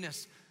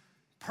forgiveness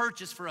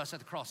purchased for us at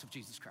the cross of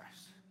Jesus Christ.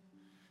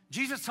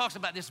 Jesus talks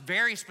about this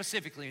very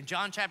specifically in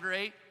John chapter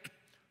 8.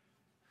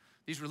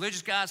 These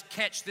religious guys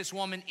catch this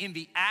woman in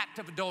the act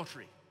of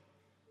adultery.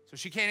 So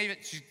she can't even,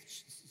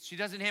 she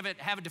doesn't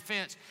have a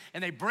defense.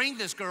 And they bring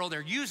this girl, they're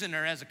using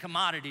her as a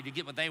commodity to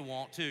get what they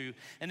want to.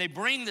 And they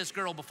bring this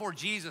girl before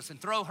Jesus and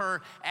throw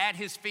her at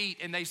his feet.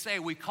 And they say,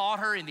 we caught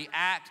her in the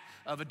act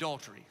of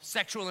adultery,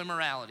 sexual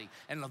immorality.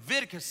 And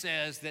Leviticus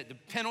says that the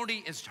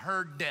penalty is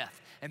her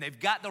death. And they've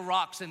got the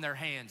rocks in their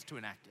hands to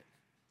enact it.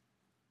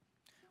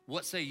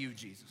 What say you,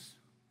 Jesus?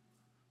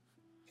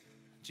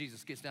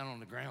 Jesus gets down on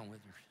the ground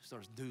with her,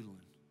 starts doodling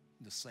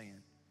in the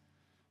sand.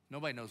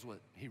 Nobody knows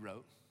what he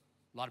wrote.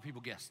 A lot of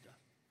people guess stuff.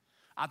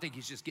 I think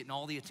he's just getting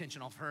all the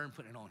attention off her and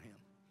putting it on him.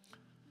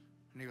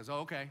 And he goes,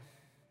 oh, okay,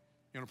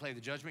 you want to play the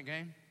judgment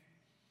game?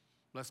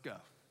 Let's go.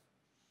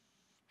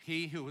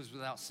 He who was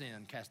without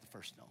sin cast the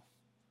first stone.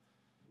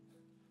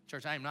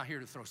 Church, I am not here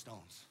to throw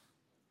stones.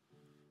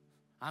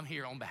 I'm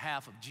here on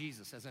behalf of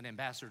Jesus as an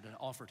ambassador to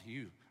offer to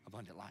you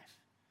abundant life.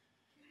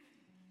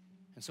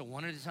 And so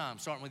one at a time,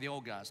 starting with the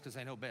old guys, because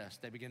they know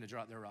best, they begin to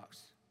drop their rocks.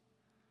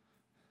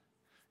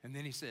 And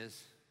then he says,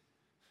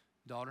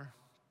 daughter,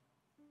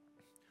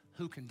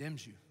 who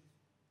condemns you?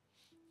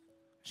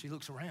 She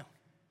looks around.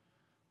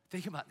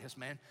 Think about this,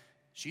 man.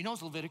 She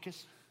knows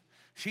Leviticus.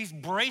 She's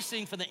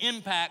bracing for the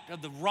impact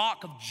of the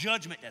rock of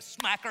judgment that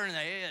smack her in the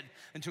head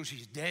until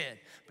she's dead.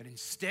 But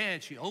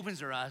instead, she opens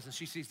her eyes and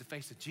she sees the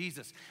face of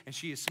Jesus, and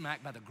she is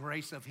smacked by the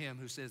grace of him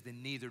who says,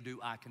 then neither do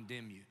I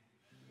condemn you.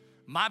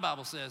 My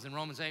Bible says in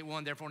Romans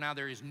 8:1, therefore now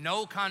there is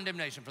no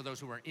condemnation for those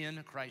who are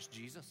in Christ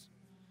Jesus.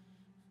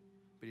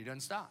 But he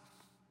doesn't stop.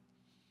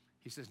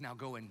 He says, now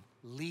go and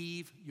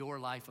leave your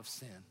life of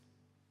sin.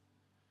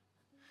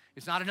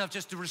 It's not enough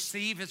just to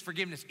receive his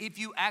forgiveness. If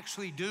you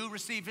actually do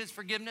receive his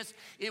forgiveness,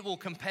 it will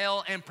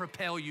compel and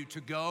propel you to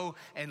go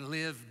and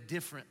live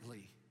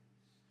differently.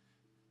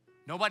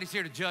 Nobody's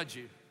here to judge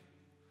you.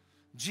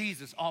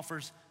 Jesus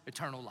offers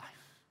eternal life.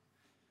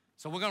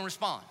 So we're gonna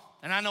respond.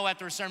 And I know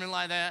after a sermon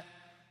like that,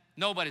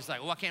 nobody's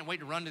like, well, I can't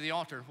wait to run to the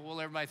altar. What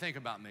will everybody think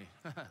about me?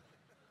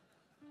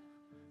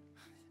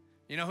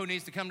 You know who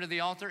needs to come to the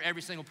altar?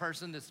 Every single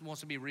person that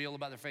wants to be real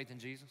about their faith in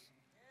Jesus.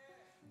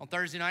 On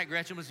Thursday night,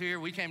 Gretchen was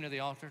here. We came to the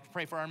altar to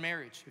pray for our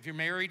marriage. If you're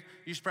married,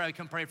 you should probably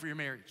come pray for your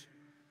marriage.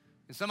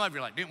 And some of you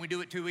are like, didn't we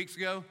do it 2 weeks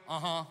ago?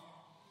 Uh-huh.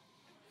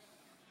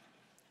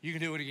 You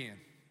can do it again.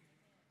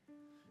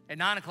 At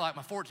 9 o'clock,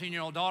 my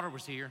 14-year-old daughter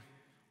was here.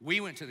 We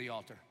went to the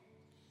altar.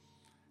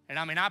 And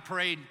I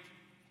prayed.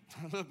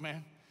 Look,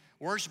 man,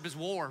 worship is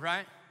war,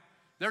 right?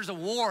 There's a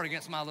war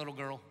against my little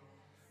girl.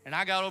 And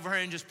I got over her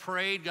and just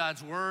prayed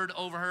God's word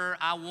over her.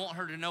 I want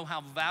her to know how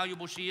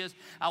valuable she is.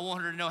 I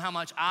want her to know how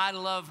much I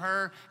love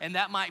her. And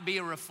that might be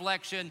a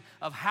reflection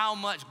of how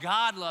much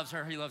God loves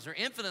her. He loves her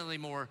infinitely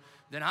more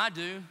than I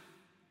do.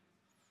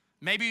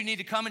 Maybe you need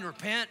to come and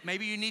repent.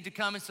 Maybe you need to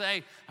come and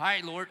say, all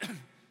right, Lord,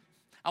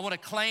 I want to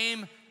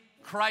claim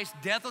Christ's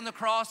death on the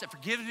cross that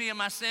forgives me of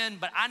my sin,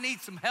 but I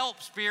need some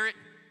help, Spirit.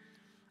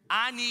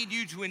 I need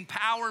you to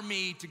empower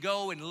me to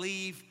go and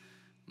leave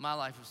my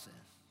life of sin.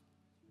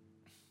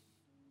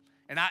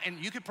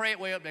 And you can pray it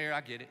way up there,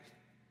 I get it.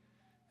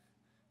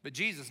 But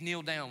Jesus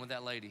kneeled down with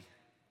that lady.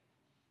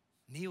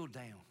 Kneeled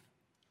down.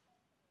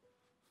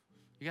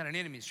 You got an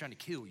enemy that's trying to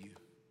kill you.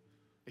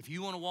 If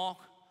you want to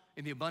walk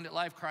in the abundant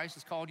life Christ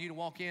has called you to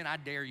walk in, I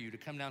dare you to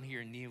come down here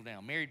and kneel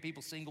down. Married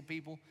people, single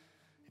people.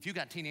 If you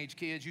got teenage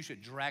kids, you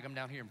should drag them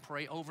down here and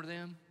pray over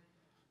them.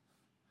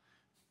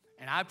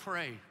 And I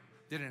pray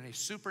that in a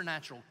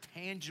supernatural,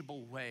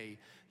 tangible way,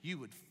 you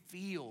would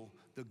feel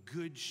the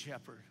good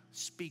shepherd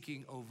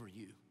speaking over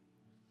you.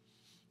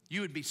 You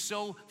would be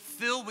so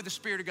filled with the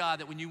Spirit of God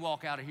that when you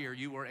walk out of here,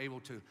 you are able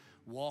to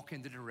walk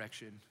in the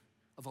direction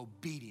of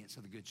obedience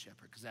of the Good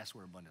Shepherd, because that's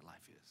where abundant life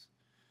is.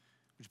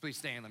 Would you please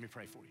stand? Let me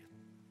pray for you.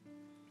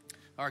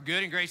 Our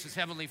good and gracious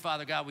Heavenly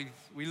Father, God,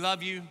 we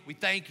love you. We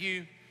thank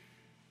you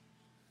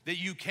that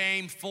you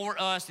came for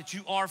us, that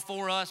you are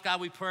for us.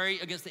 God, we pray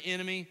against the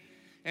enemy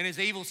and his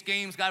evil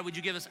schemes. God, would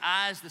you give us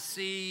eyes to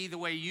see the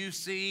way you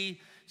see,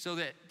 so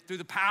that through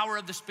the power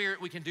of the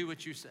Spirit we can do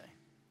what you say.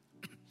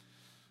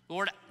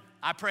 Lord,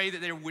 I pray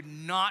that there would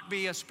not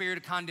be a spirit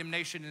of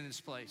condemnation in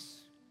this place.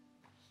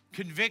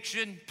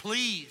 Conviction,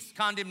 please.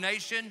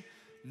 Condemnation,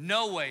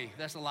 no way.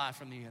 That's a lie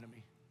from the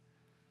enemy.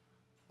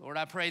 Lord,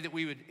 I pray that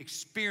we would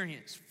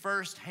experience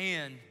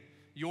firsthand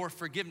your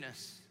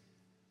forgiveness,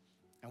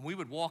 and we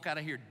would walk out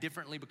of here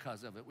differently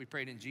because of it. We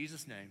prayed in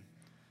Jesus' name,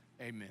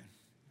 amen.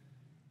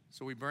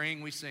 So we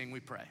bring, we sing, we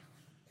pray.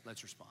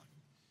 Let's respond.